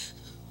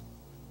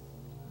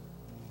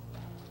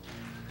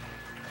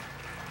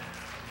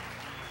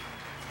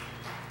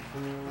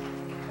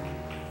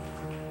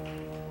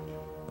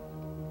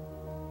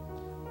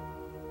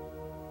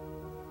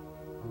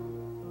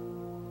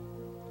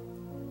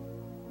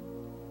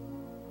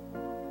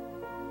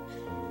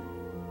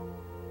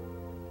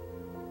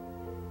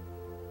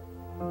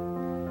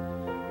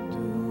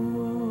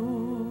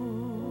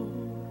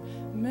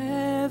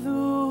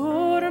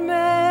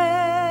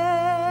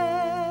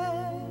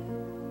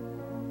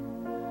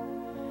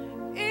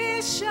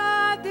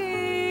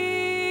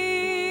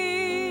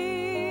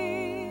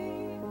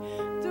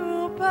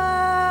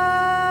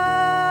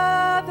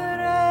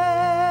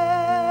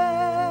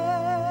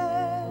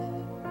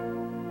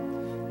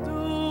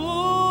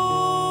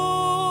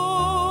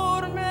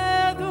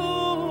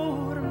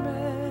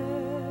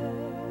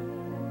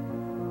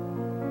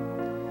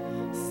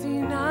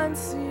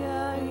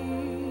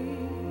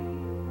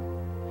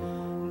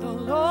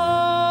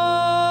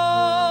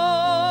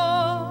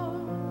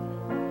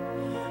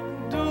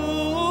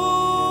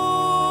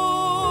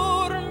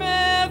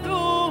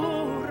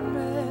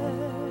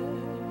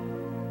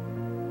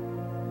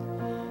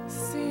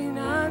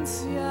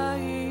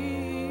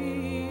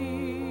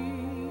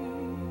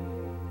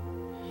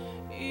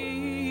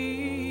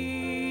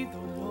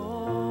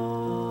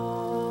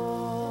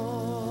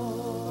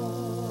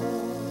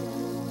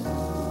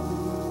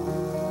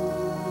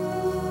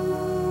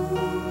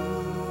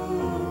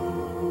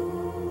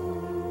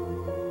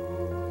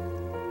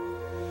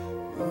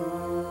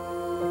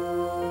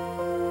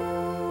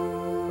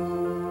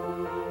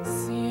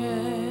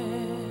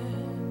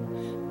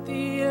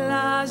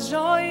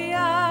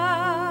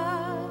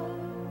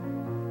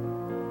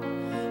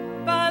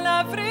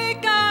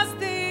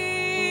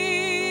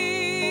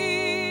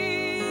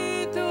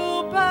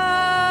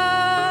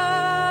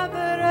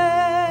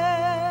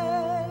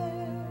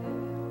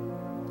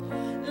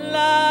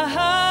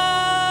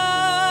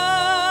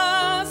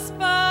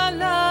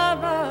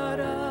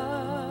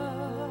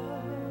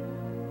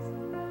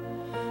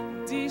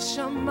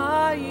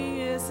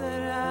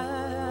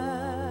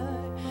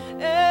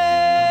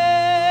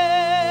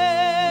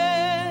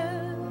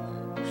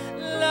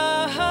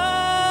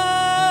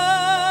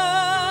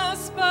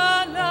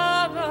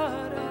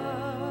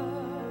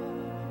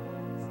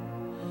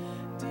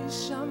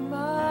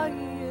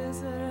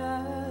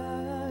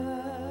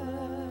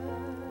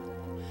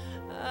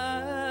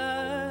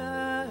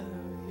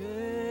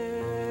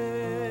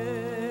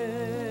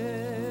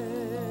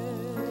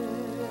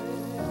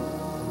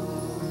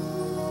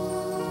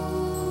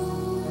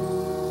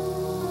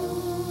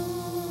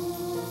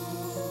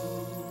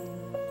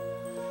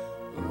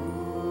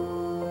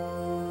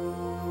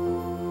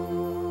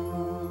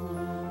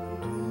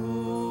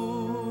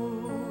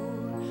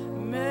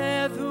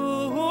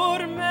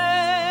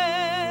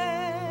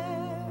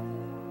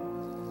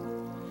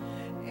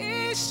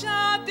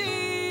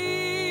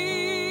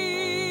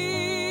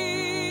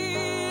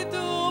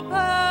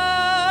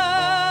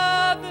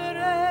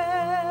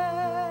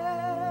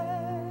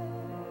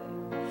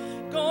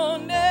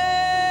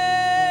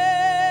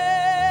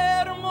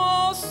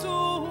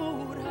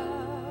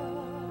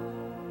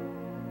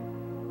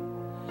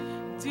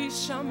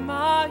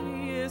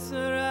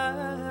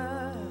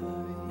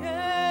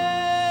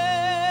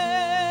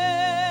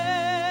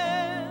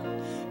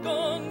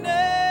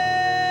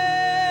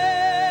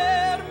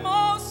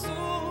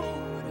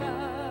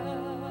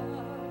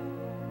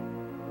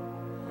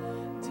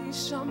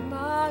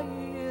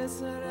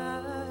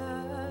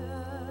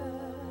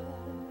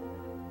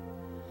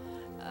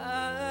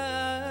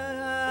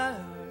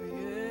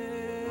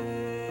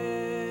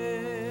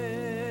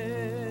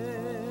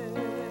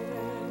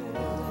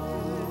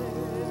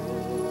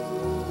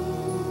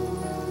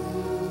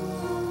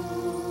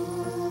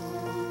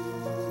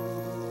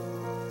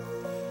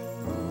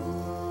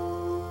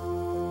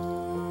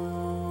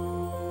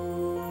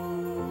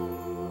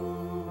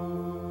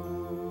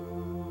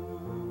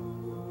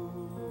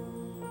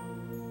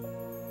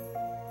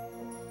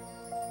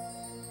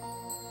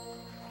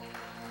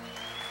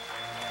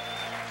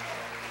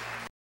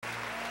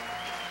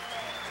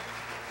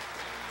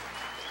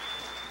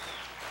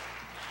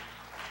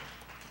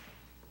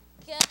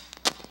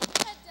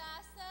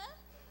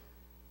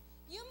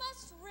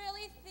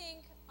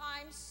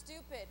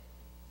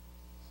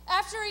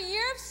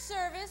 of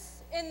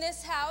service in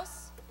this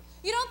house,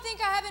 you don't think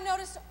I haven't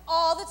noticed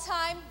all the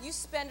time you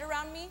spend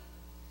around me?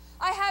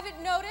 I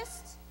haven't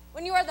noticed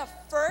when you are the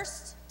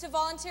first to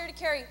volunteer to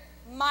carry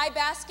my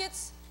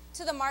baskets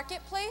to the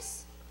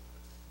marketplace?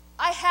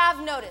 I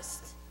have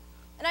noticed,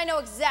 and I know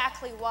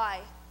exactly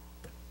why.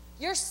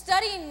 You're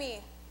studying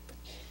me,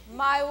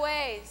 my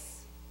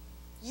ways.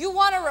 You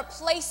want to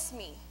replace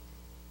me.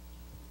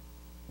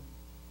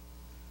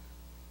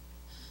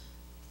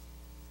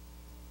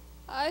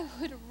 I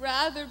would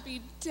rather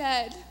be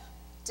dead.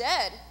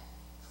 Dead?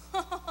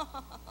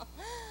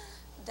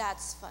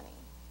 That's funny.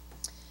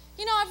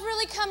 You know, I've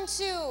really come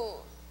to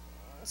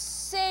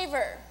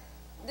savor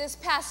this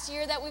past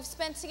year that we've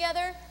spent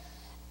together,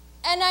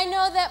 and I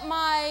know that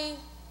my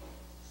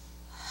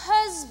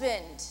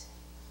husband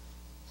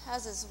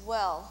has as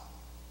well.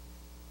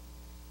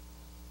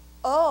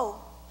 Oh,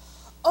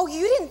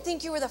 you didn't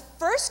think you were the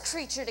first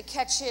creature to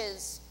catch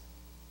his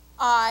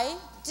eye,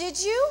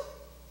 did you?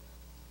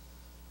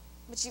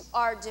 But you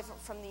are different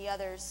from the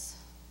others.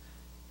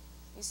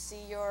 You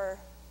see, you're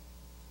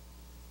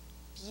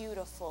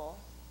beautiful.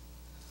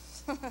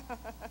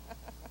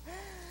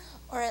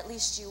 Or at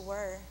least you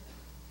were.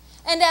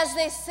 And as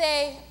they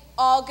say,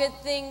 all good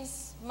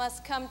things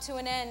must come to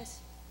an end.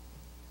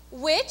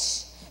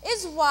 Which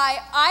is why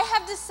I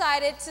have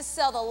decided to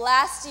sell the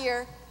last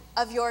year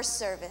of your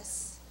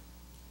service.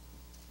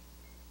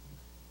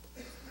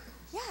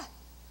 Yeah,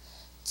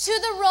 to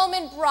the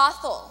Roman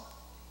brothel.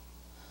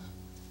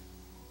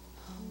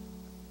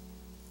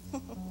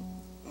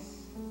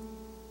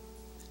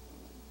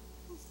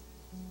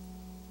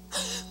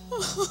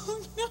 Oh,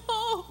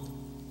 no.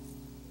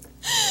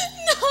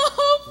 No,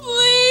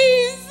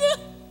 please.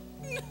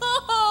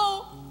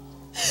 No.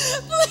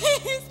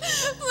 Please,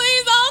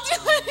 I'll do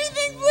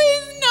anything.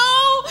 Please, no.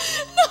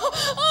 No.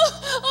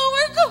 I'll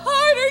work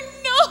harder.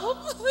 No,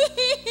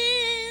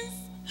 please.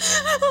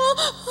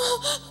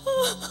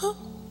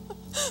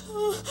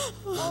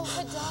 Oh,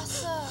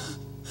 Hadassah.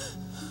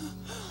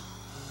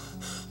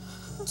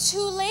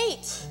 Too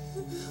late.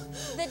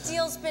 The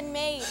deal's been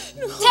made.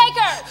 No. Take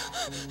her.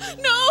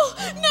 No,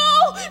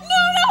 please, no.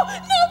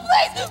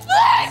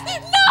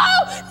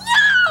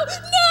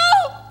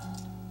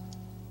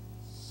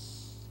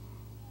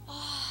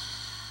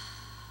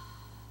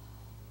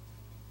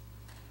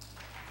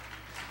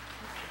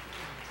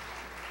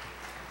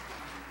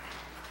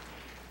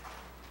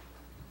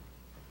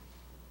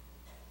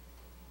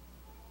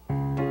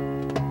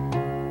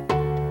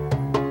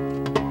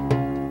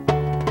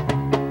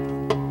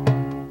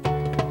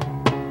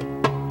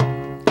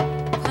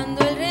 Cuando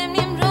el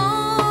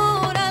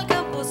remembror al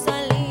campo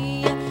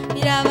salía,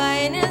 miraba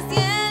en el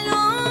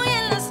cielo y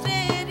en la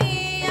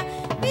estrella,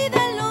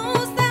 vida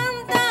luz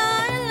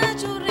tanta en la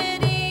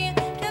churrería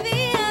que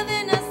había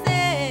de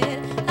nacer.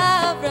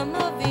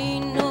 Abraham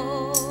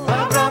vino,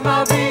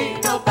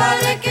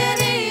 Padre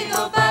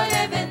querido,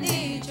 Padre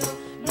bendito,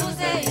 luz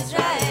de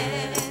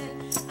Israel.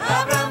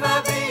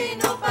 Abraham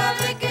vino,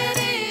 Padre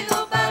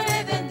querido,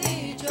 Padre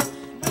bendito,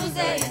 luz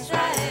de Israel.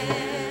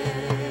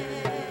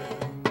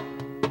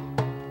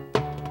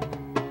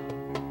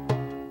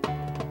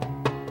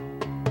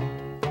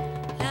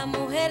 La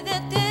mujer de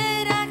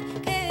Tera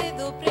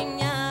quedó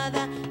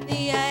preñada,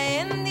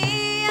 día en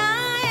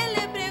día él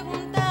le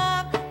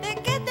preguntaba, ¿de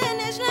qué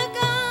tenés la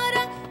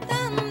cara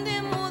tan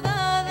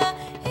demudada?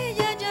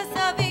 Ella ya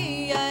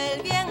sabía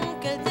el bien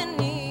que él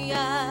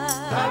tenía.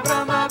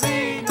 Abraham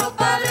vino,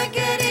 Padre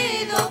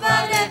querido,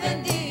 Padre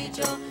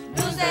bendito,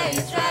 luz de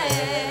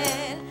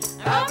Israel.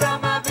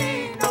 Abraham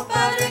vino,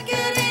 Padre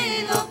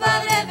querido,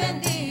 Padre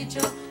bendito,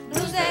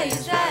 luz de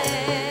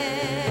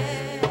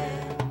Israel.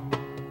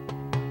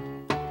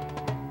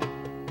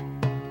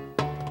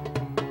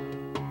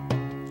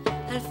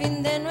 Al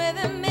fin de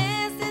 9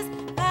 meses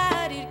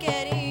parir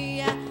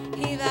quería,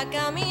 iba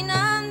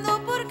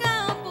caminando por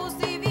campos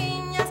y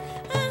viñas,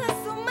 a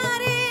su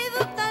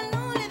marido tal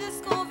no le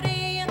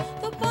descubría,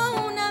 topó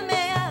una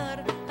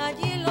mear,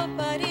 allí lo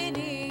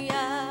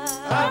pariría.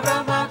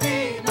 Abraham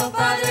vino,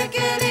 Padre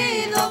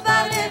querido,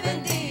 Padre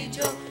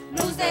bendito,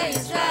 luz de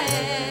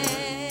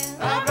Israel.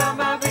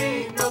 Abraham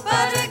vino,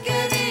 Padre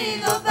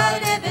querido,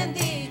 Padre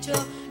bendito,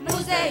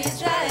 luz de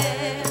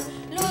Israel,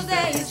 luz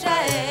de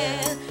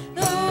Israel,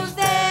 luz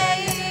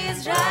de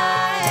Israel.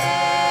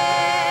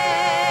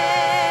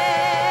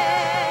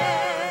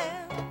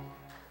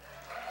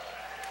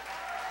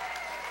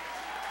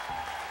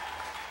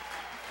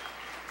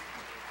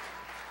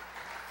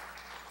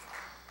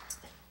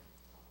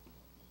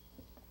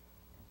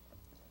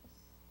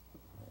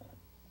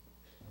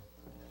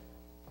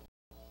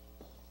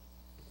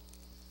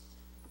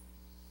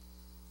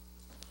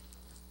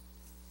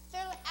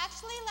 They're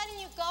actually letting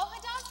you go,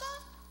 Hadassah?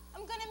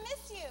 I'm gonna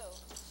miss you.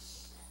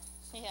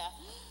 Yeah.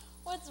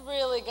 What's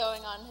really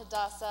going on,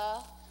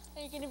 Hadassah?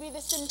 Are you going to be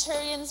the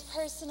centurion's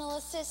personal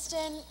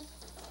assistant?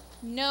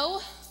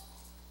 No.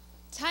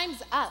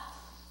 Time's up.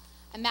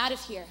 I'm out of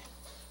here.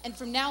 And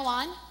from now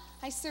on,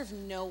 I serve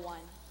no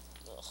one.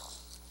 Ugh.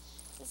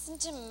 Listen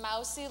to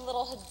mousy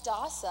little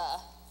Hadassah.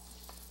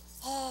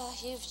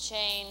 You've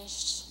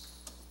changed.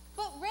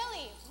 But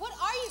really, what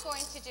are you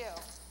going to do?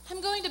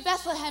 I'm going to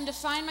Bethlehem to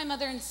find my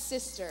mother and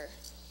sister.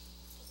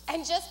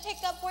 And just pick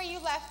up where you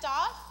left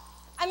off?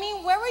 I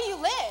mean, where will you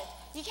live?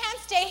 You can't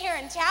stay here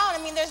in town. I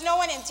mean, there's no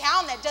one in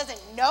town that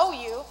doesn't know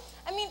you.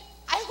 I mean,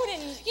 I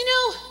wouldn't... You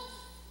know,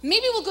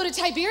 maybe we'll go to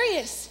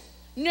Tiberias.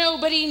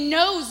 Nobody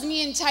knows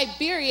me in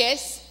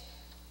Tiberias.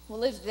 We'll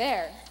live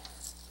there.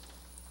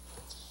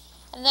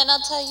 And then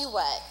I'll tell you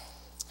what.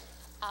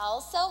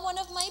 I'll sell one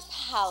of my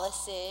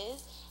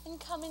palaces and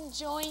come and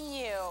join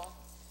you.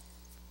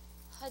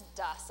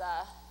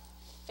 Hadassah,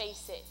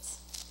 face it.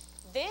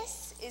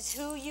 This is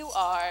who you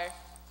are,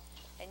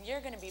 and you're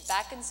going to be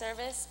back in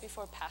service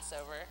before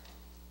Passover.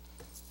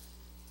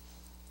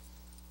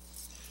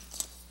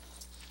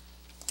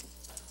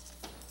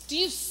 Do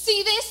you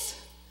see this?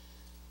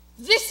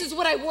 This is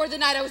what I wore the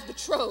night I was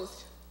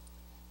betrothed.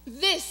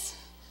 This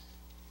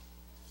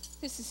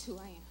is who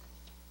I am.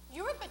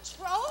 You were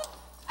betrothed?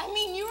 I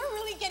mean, you were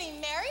really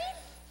getting married?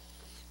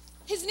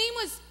 His name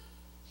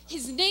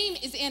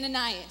is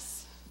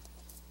Ananias.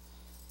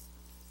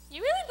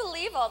 You really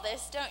believe all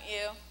this, don't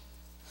you?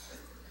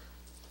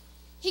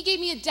 He gave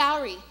me a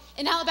dowry,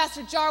 an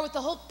alabaster jar with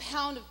a whole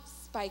pound of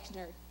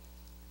spikenard.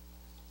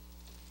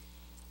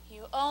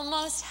 You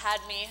almost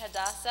had me,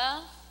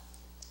 Hadassah.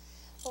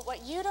 But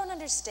what you don't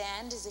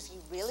understand is if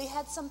you really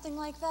had something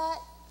like that,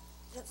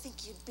 I don't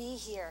think you'd be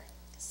here.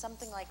 Because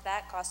something like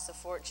that costs a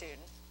fortune.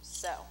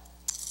 So,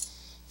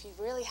 if you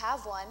really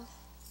have one,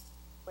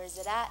 where's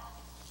it at?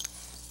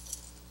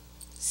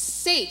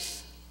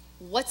 Safe.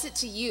 What's it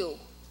to you?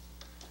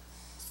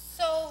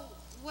 So,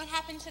 what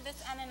happened to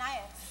this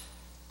Ananias?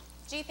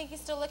 Do you think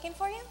he's still looking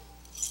for you?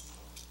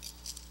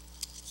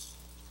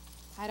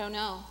 I don't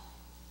know.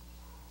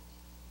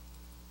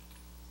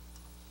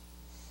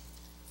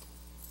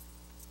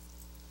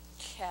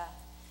 Yeah,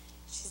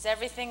 she's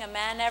everything a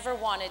man ever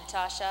wanted,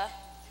 Tasha.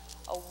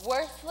 A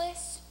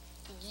worthless,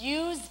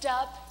 used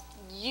up,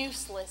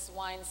 useless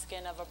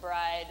wineskin of a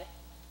bride.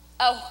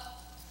 Oh,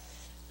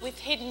 with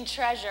hidden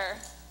treasure.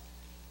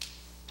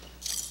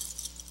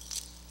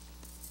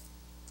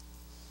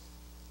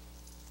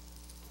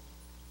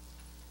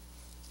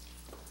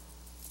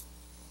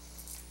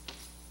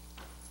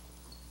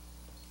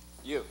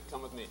 You,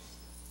 come with me.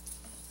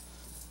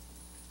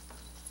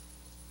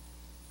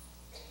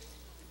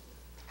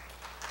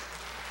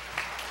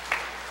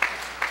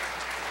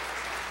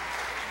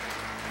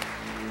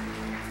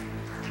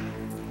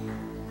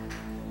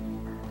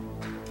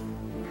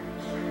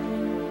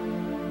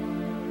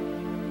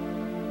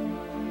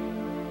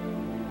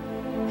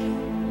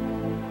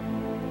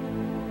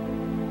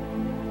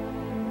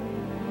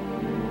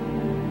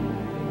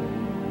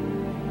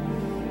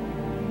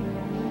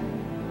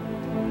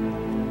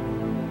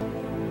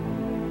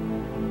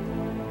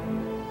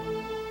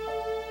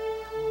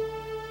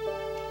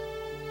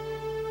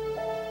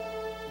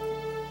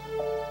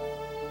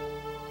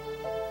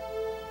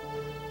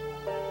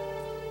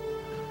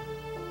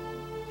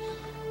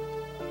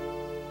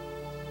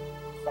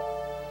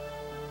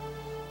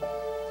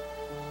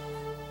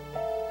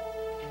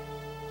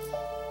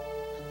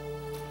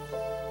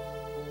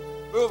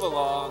 Move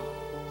along.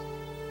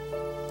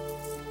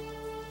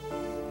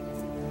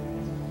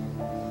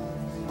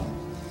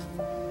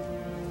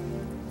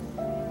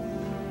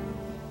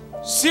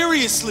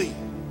 Seriously,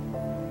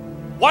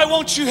 why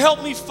won't you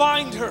help me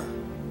find her?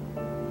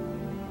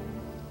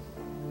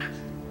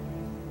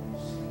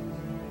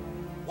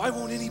 Why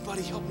won't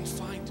anybody help me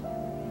find her?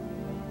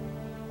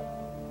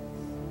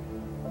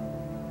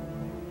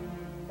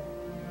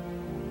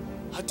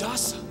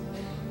 Hadassah.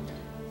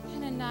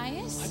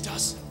 Ananias?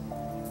 Hadassah.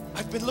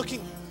 I've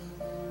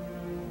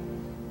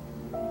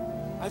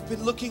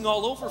been looking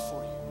all over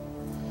for you.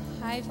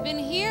 I've been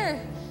here.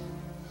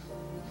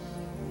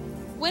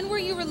 When were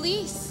you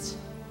released?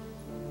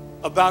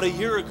 About a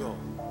year ago.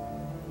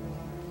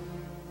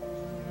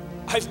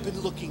 I've been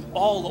looking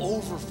all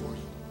over for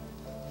you.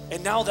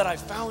 And now that I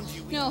found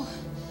you... No,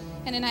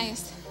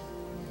 Ananias.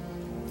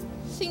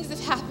 Things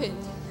have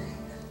happened.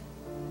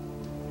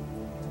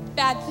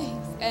 Bad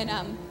things. And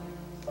I'm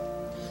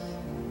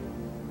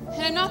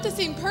not the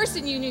same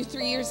person you knew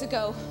 3 years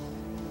ago.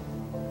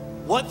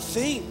 What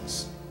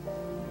things?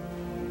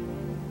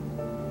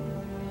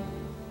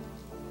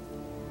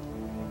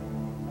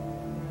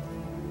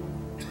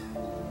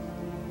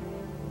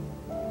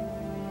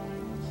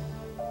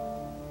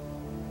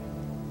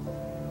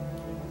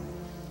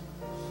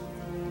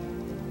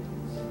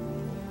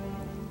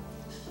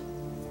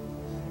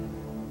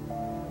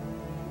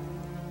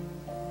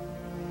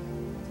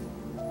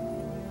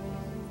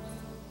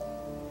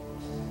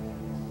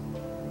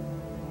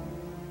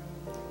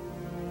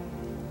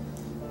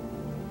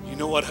 You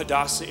know what,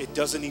 Hadassah? It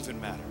doesn't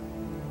even matter.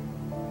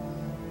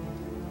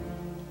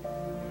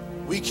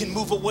 We can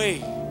move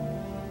away.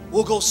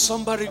 We'll go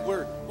somewhere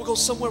where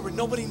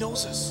nobody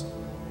knows us.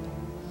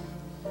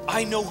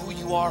 I know who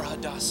you are,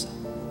 Hadassah.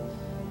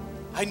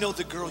 I know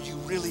the girl you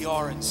really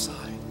are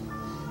inside.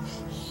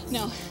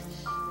 No.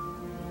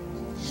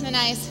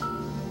 Ananias, it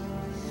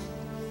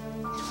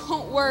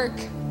won't work.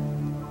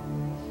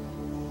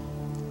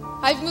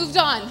 I've moved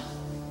on.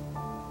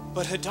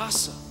 But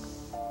Hadassah,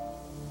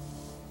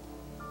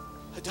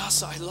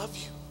 I love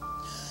you.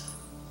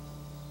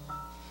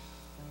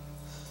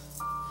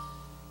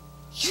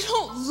 You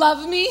don't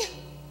love me.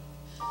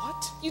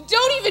 What? You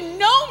don't even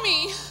know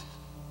me.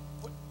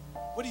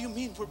 What do you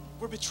mean?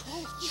 We're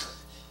betrothed.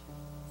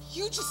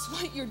 You just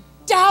want your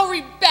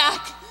dowry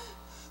back.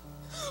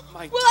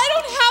 My well, I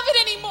don't have it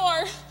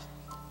anymore.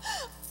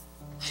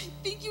 I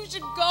think you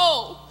should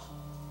go.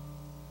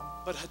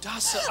 But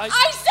Hadassah,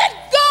 I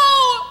said go!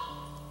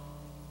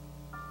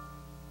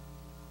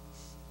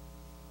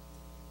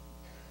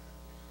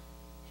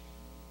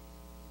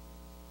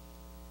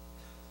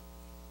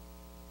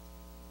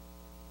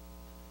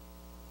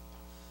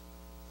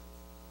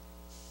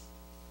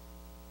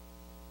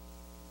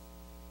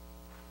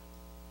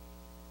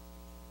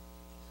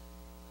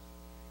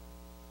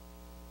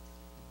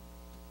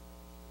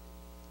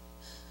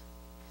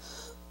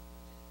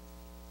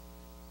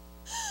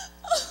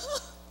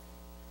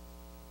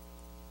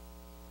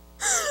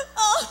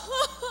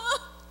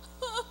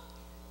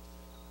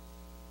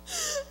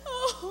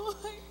 Oh,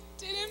 I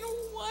didn't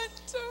want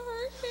to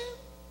hurt him.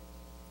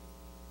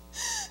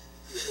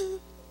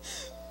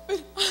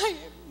 But I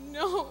am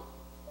no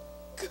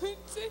good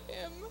to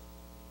him.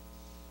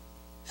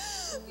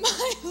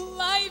 My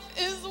life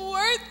is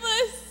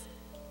worthless.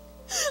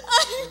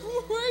 I'm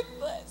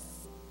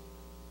worthless.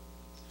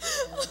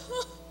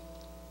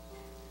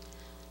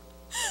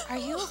 Are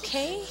you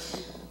okay?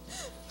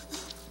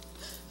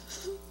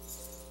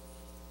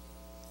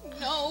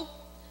 No.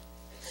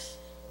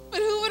 But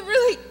who would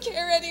really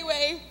care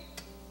anyway?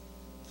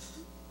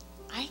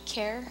 I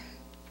care.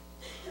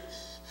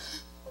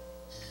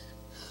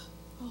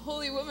 A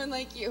holy woman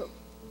like you.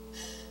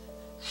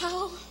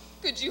 How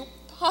could you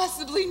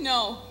possibly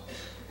know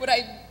what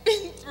I've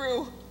been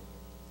through?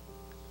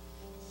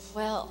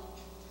 Well,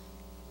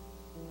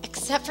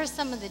 except for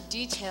some of the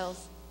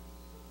details,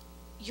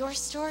 your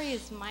story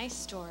is my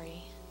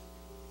story.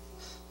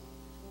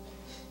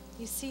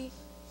 You see,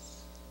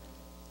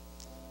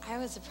 I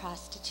was a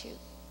prostitute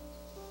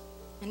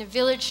in a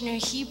village near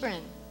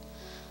Hebron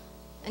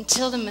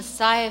until the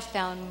Messiah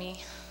found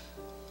me.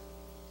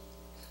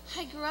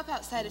 I grew up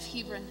outside of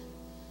Hebron.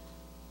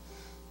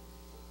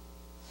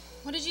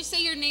 What did you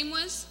say your name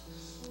was?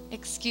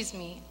 Excuse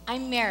me,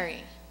 I'm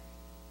Mary.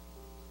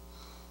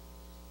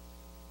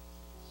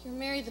 You're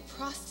Mary the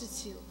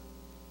prostitute.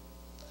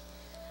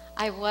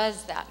 I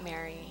was that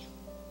Mary.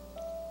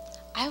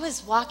 I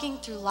was walking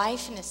through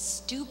life in a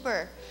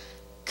stupor,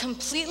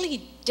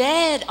 completely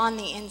dead on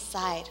the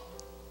inside,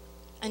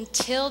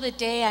 until the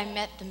day I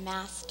met the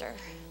Master.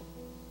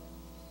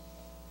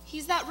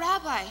 He's that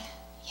rabbi.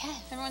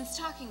 Yes. Everyone's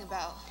talking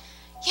about.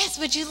 Yes,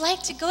 would you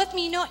like to go with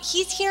me? You know,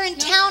 he's here in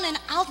town and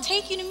I'll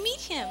take you to meet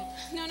him.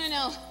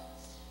 No.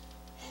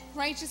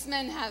 Righteous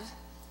men have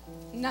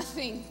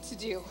nothing to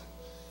do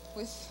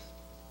with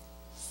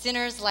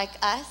sinners like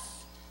us.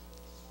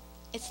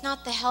 It's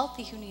not the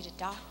healthy who need a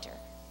doctor.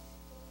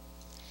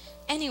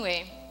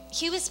 Anyway,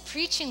 he was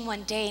preaching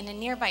one day in a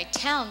nearby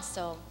town,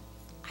 so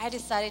I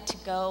decided to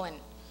go, and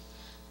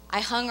I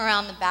hung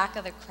around the back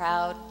of the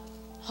crowd,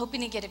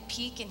 hoping to get a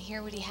peek and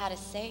hear what he had to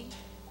say.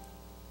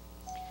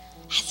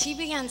 As he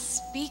began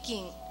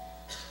speaking,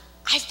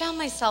 I found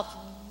myself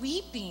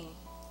weeping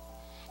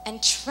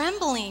and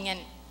trembling, and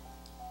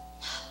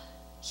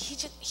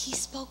he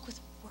spoke with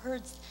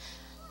words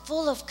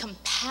full of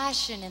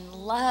compassion and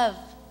love.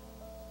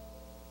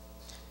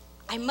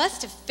 I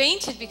must have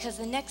fainted, because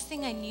the next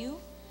thing I knew,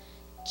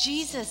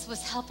 Jesus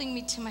was helping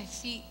me to my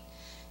feet,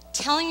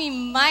 telling me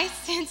my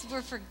sins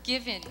were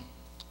forgiven.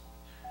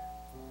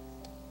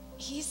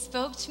 He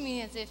spoke to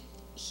me as if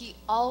he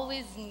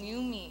always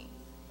knew me.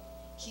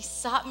 He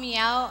sought me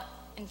out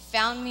and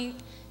found me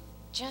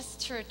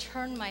just to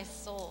return my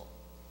soul.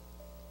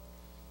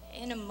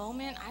 In a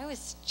moment, I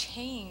was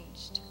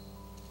changed.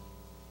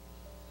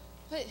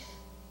 But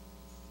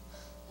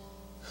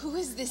who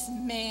is this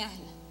man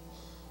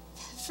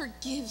that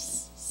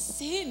forgives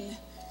sin?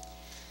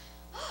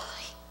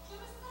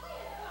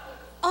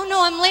 Oh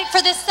no, I'm late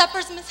for this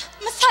supper's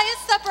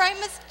Messiah's supper. I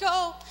must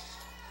go.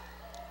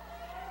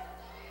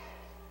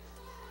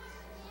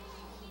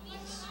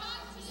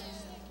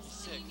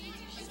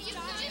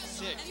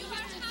 Sick.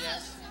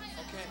 Yes.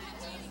 Okay.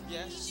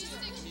 Yes.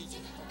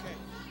 Okay.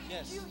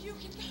 Yes. You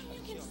can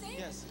save.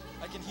 Yes.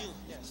 I can heal.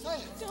 Yes.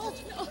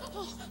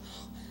 No.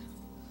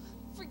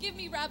 Forgive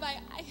me, Rabbi.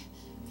 I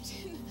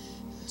didn't.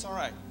 It's all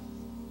right.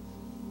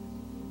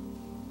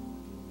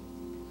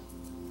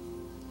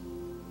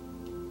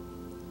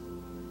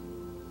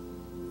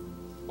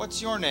 What's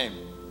your name?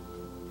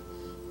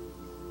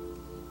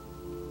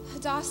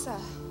 Hadassah.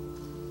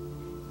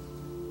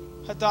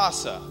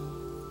 Hadassah,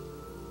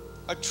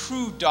 a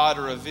true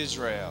daughter of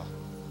Israel,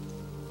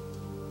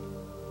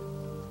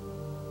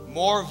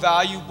 more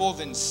valuable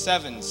than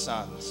 7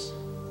 sons.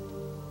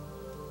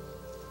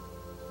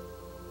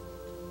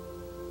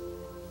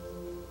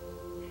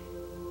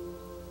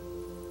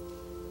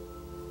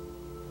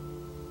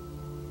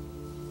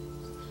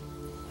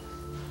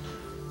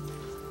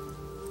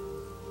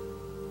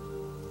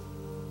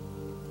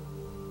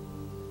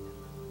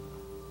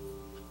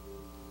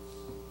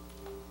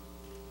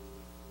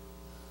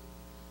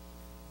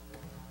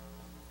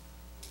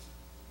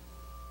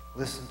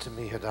 Listen to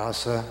me,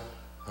 Hadassah.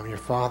 I'm your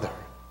father.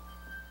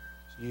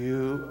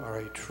 You are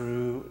a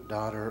true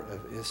daughter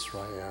of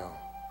Israel,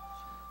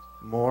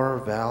 more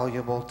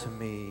valuable to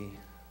me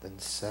than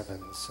 7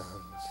 sons.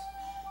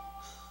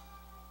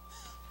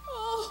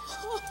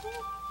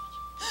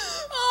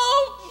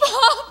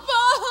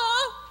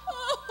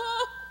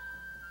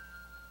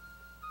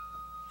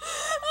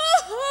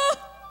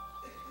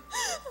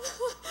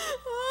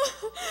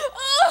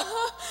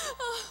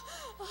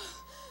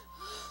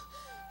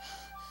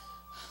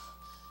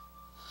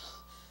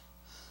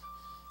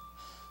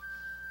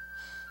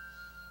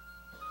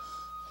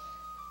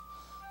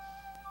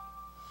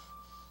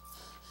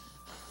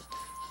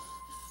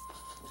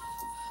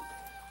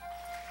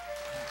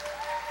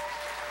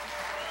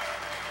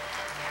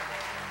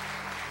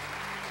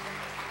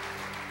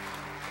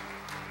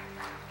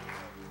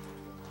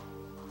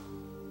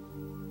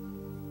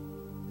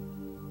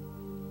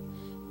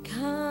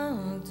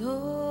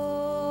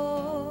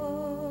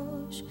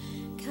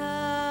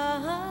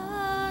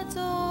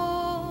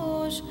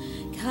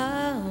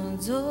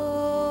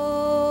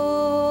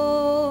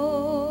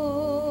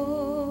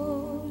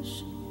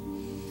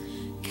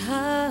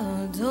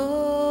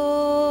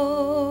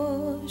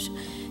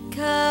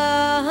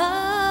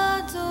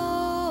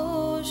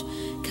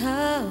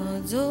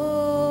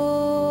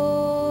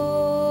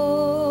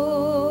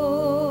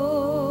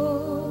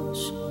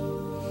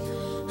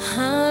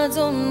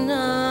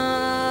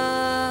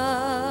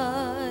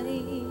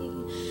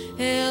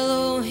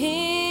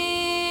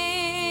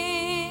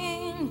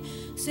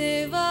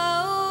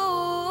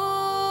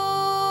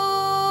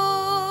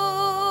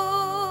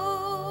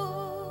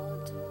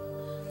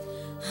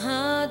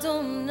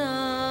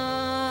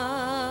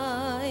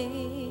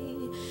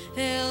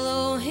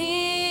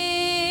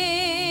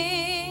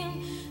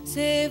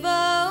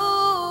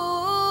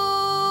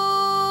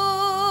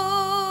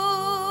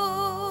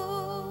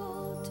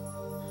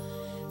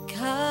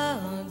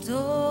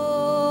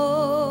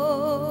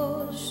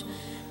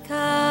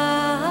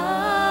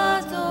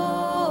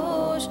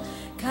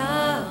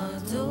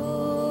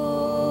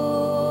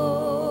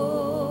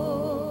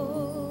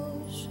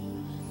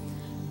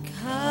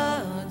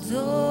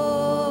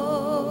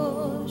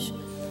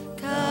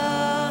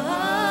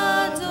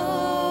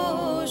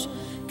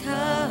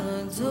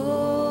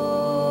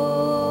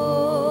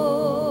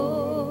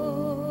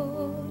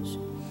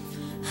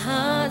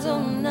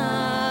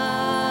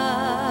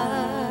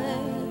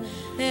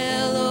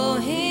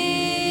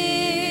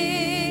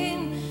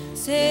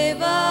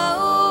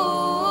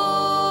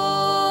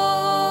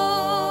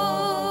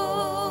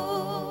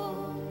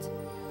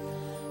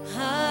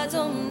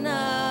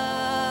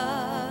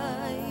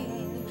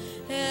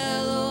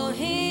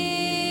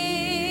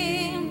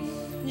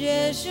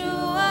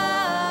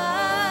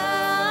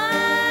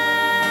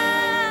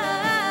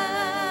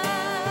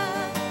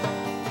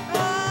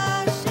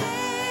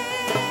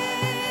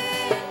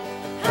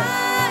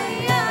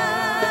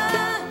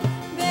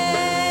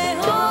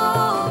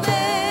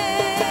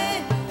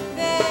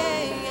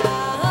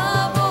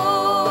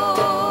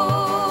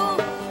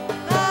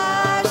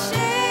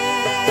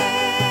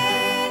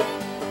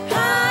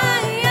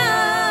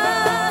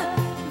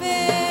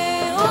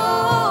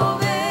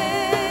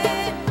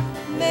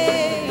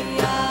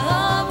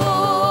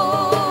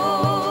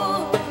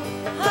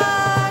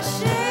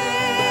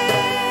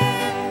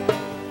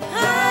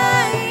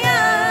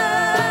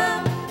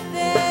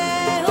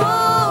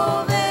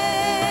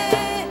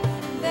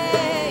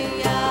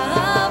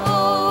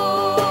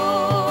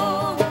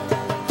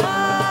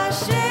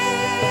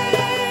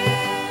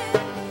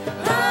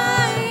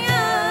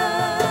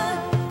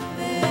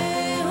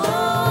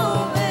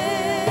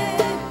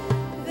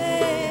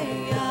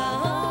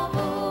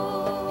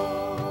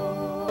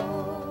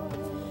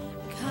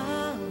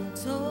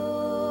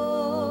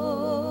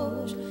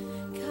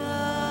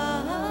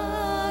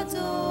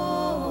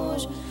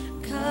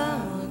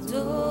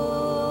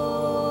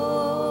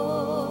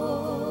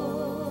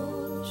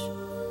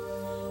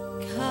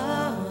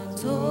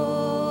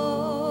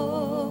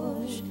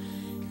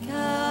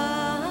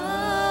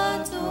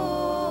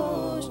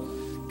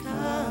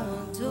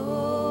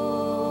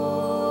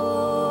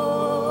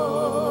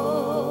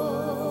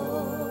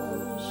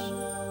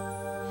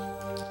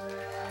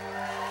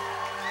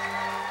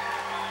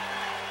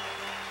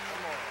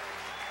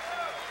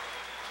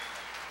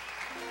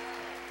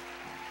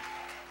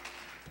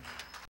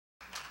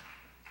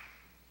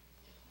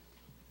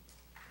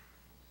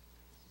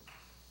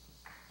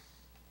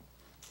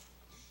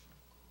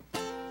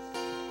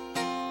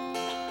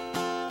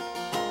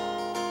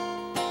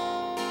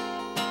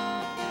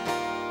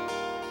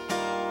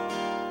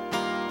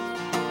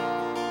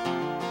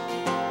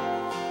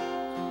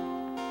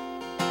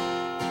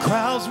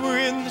 Crowds were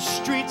in the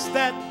streets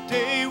that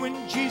day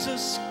when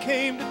Jesus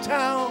came to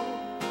town.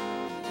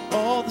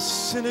 All the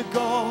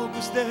synagogue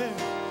was there,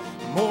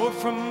 more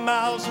from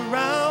miles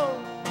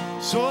around.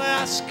 So I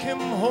asked him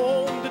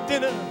home to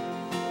dinner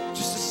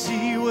just to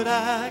see what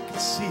I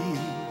could see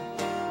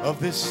of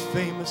this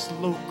famous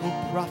local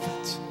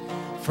prophet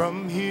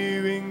from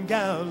here in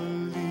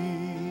Galilee.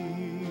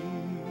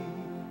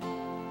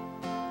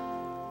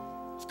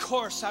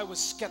 course, I was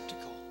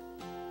skeptical.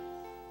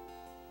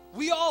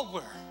 We all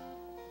were.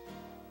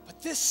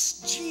 But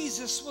this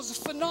Jesus was a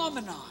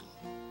phenomenon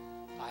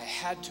I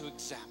had to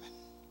examine.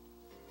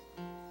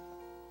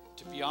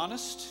 To be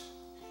honest,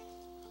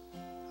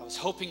 I was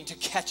hoping to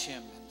catch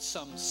him in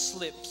some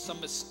slip, some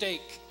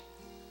mistake.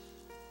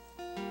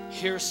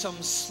 Hear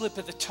some slip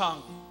of the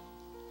tongue.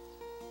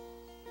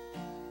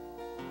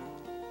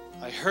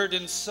 I heard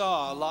and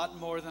saw a lot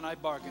more than I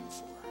bargained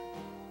for.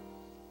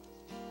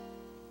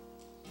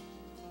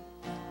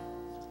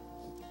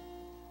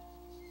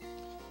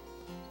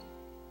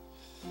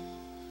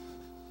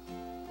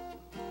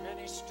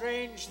 Many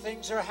strange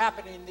things are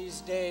happening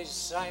these days,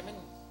 Simon.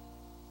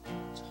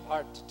 It's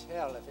hard to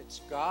tell if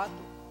it's God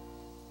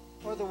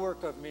or the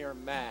work of mere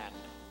man.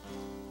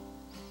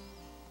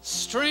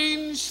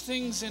 Strange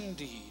things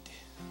indeed.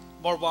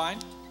 More wine?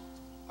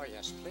 Oh,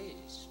 yes,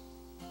 please.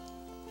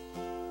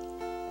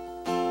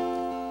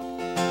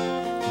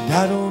 And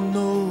I don't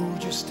know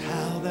just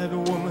how that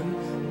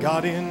woman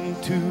got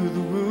into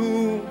the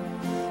room,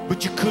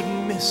 but you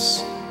couldn't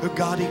miss her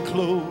gaudy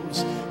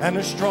clothes and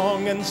her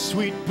strong and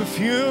sweet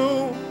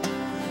perfume.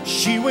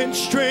 She went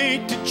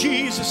straight to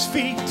Jesus'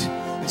 feet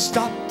and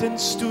stopped and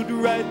stood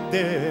right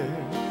there,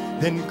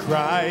 then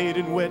cried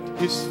and wet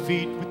his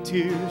feet with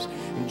tears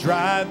and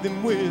dried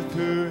them with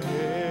her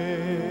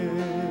hair.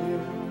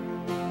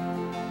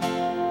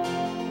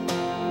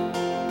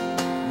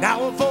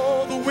 Now of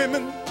all the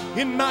women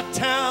in my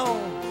town,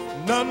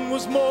 none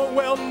was more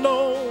well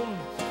known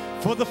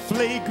for the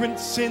flagrant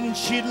sin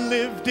she'd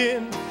lived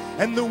in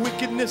and the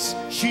wickedness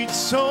she'd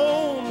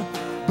sown.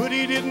 But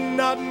he did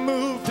not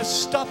move to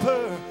stop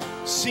her.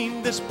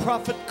 Seemed this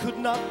prophet could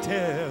not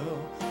tell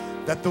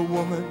that the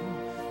woman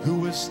who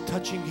was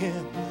touching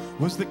him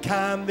was the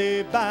kind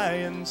they buy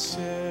and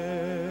sell.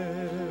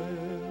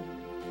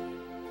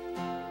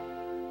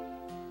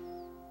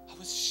 I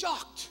was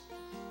shocked,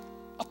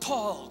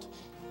 appalled.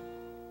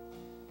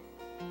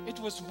 It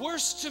was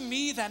worse to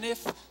me than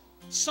if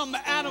some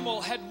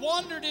animal had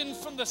wandered in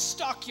from the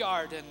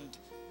stockyard, and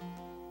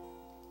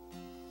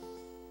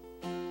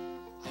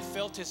I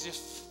felt as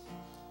if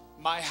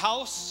my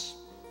house,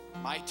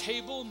 my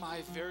table,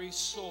 my very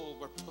soul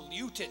were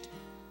polluted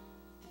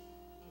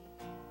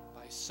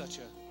by such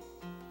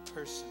a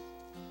person.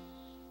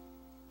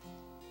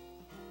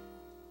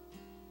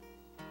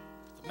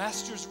 The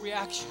master's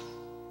reaction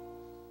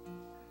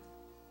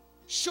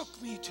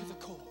shook me to the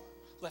core,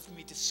 left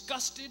me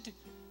disgusted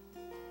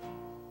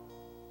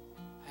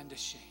and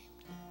ashamed.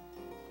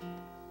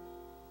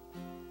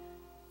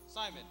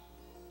 Simon,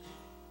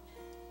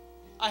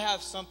 I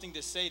have something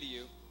to say to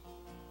you.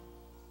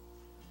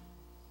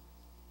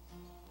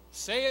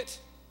 Say it,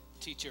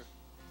 teacher.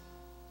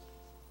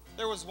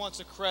 There was once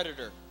a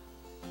creditor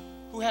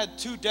who had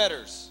two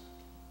debtors.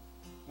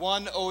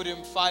 One owed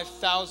him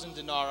 5,000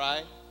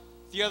 denarii,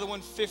 the other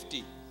one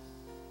 50.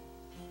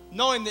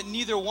 Knowing that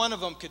neither one of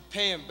them could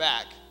pay him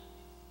back,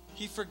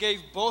 he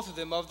forgave both of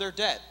them of their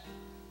debt.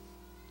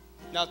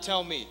 Now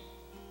tell me,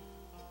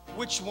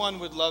 which one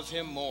would love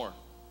him more?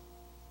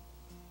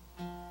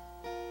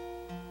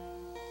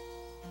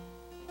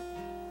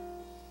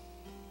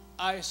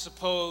 I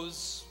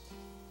suppose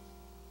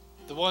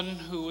the one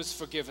who was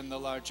forgiven the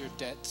larger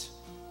debt.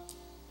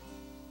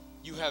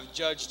 You have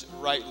judged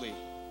rightly.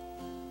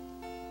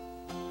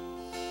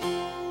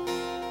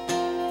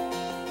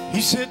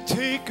 He said,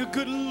 take a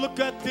good look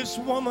at this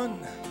woman.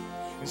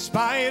 In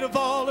spite of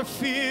all her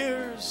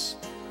fears,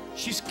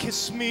 she's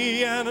kissed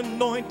me and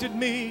anointed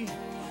me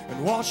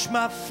and washed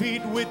my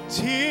feet with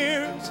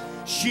tears.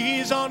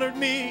 She's honored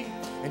me,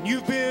 and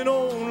you've been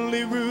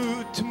only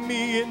rude to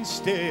me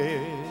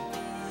instead.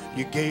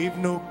 You gave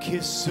no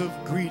kiss of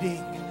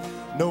greeting,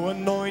 no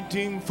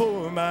anointing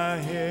for my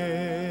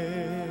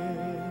head.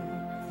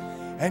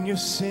 And your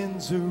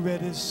sins are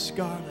red as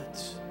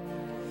scarlet,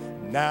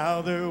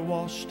 now they're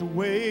washed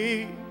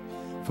away.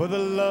 For the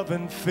love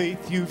and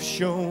faith you've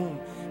shown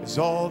is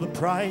all the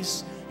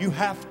price you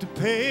have to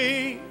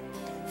pay.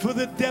 For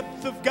the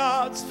depth of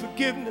God's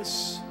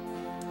forgiveness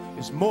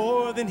is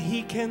more than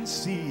he can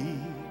see.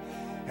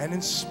 And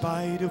in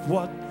spite of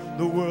what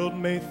the world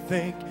may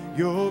think,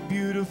 you're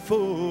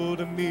beautiful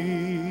to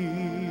me.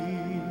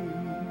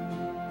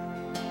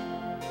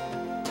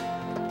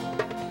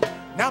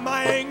 Now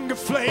my anger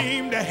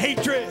flamed to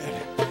hatred.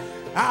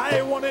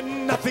 I wanted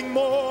nothing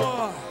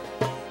more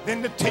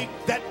than to take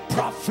that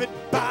prophet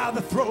by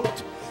the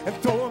throat and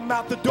throw him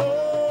out the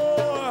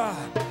door.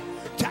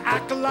 To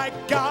act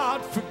like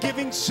God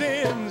forgiving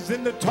sins,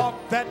 then to talk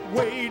that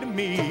way to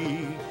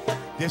me.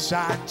 This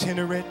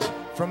itinerant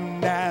from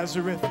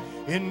Nazareth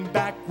in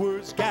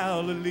backwards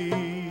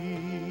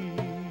Galilee.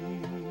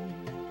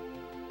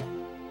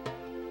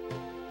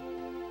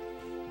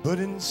 But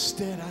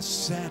instead I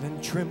sat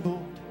and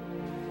trembled,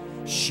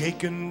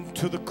 shaken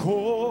to the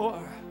core.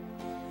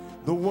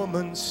 The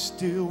woman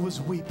still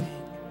was weeping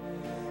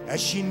as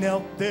she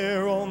knelt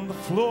there on the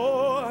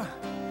floor.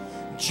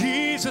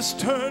 Jesus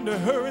turned to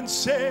her and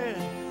said,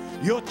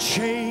 your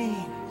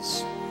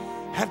chains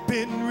have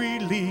been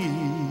released.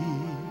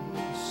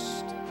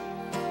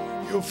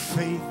 Your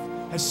faith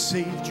has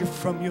saved you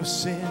from your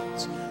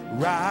sins.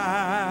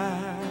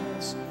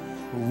 Rise,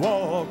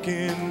 walk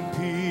in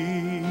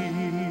peace.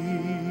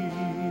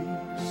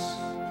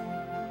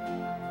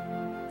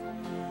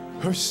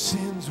 Her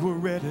sins were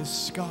red as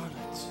scarlet,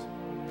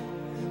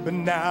 but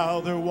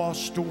now they're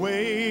washed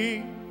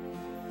away.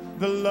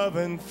 The love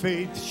and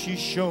faith she's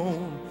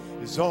shown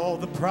is all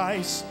the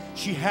price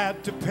she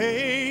had to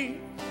pay.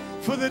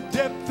 For the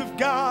depth of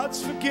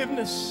God's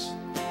forgiveness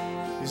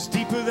is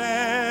deeper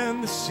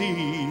than the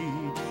sea.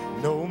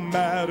 No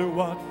matter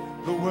what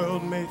the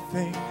world may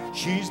think,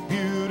 she's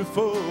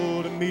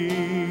beautiful to me.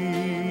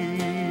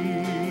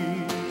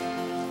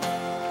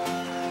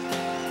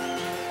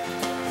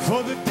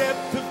 For the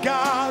depth of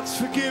God's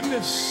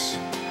forgiveness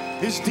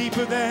is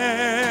deeper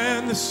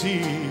than the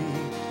sea.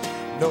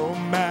 No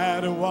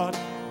matter what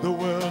the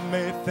world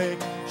may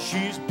think,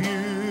 she's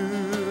beautiful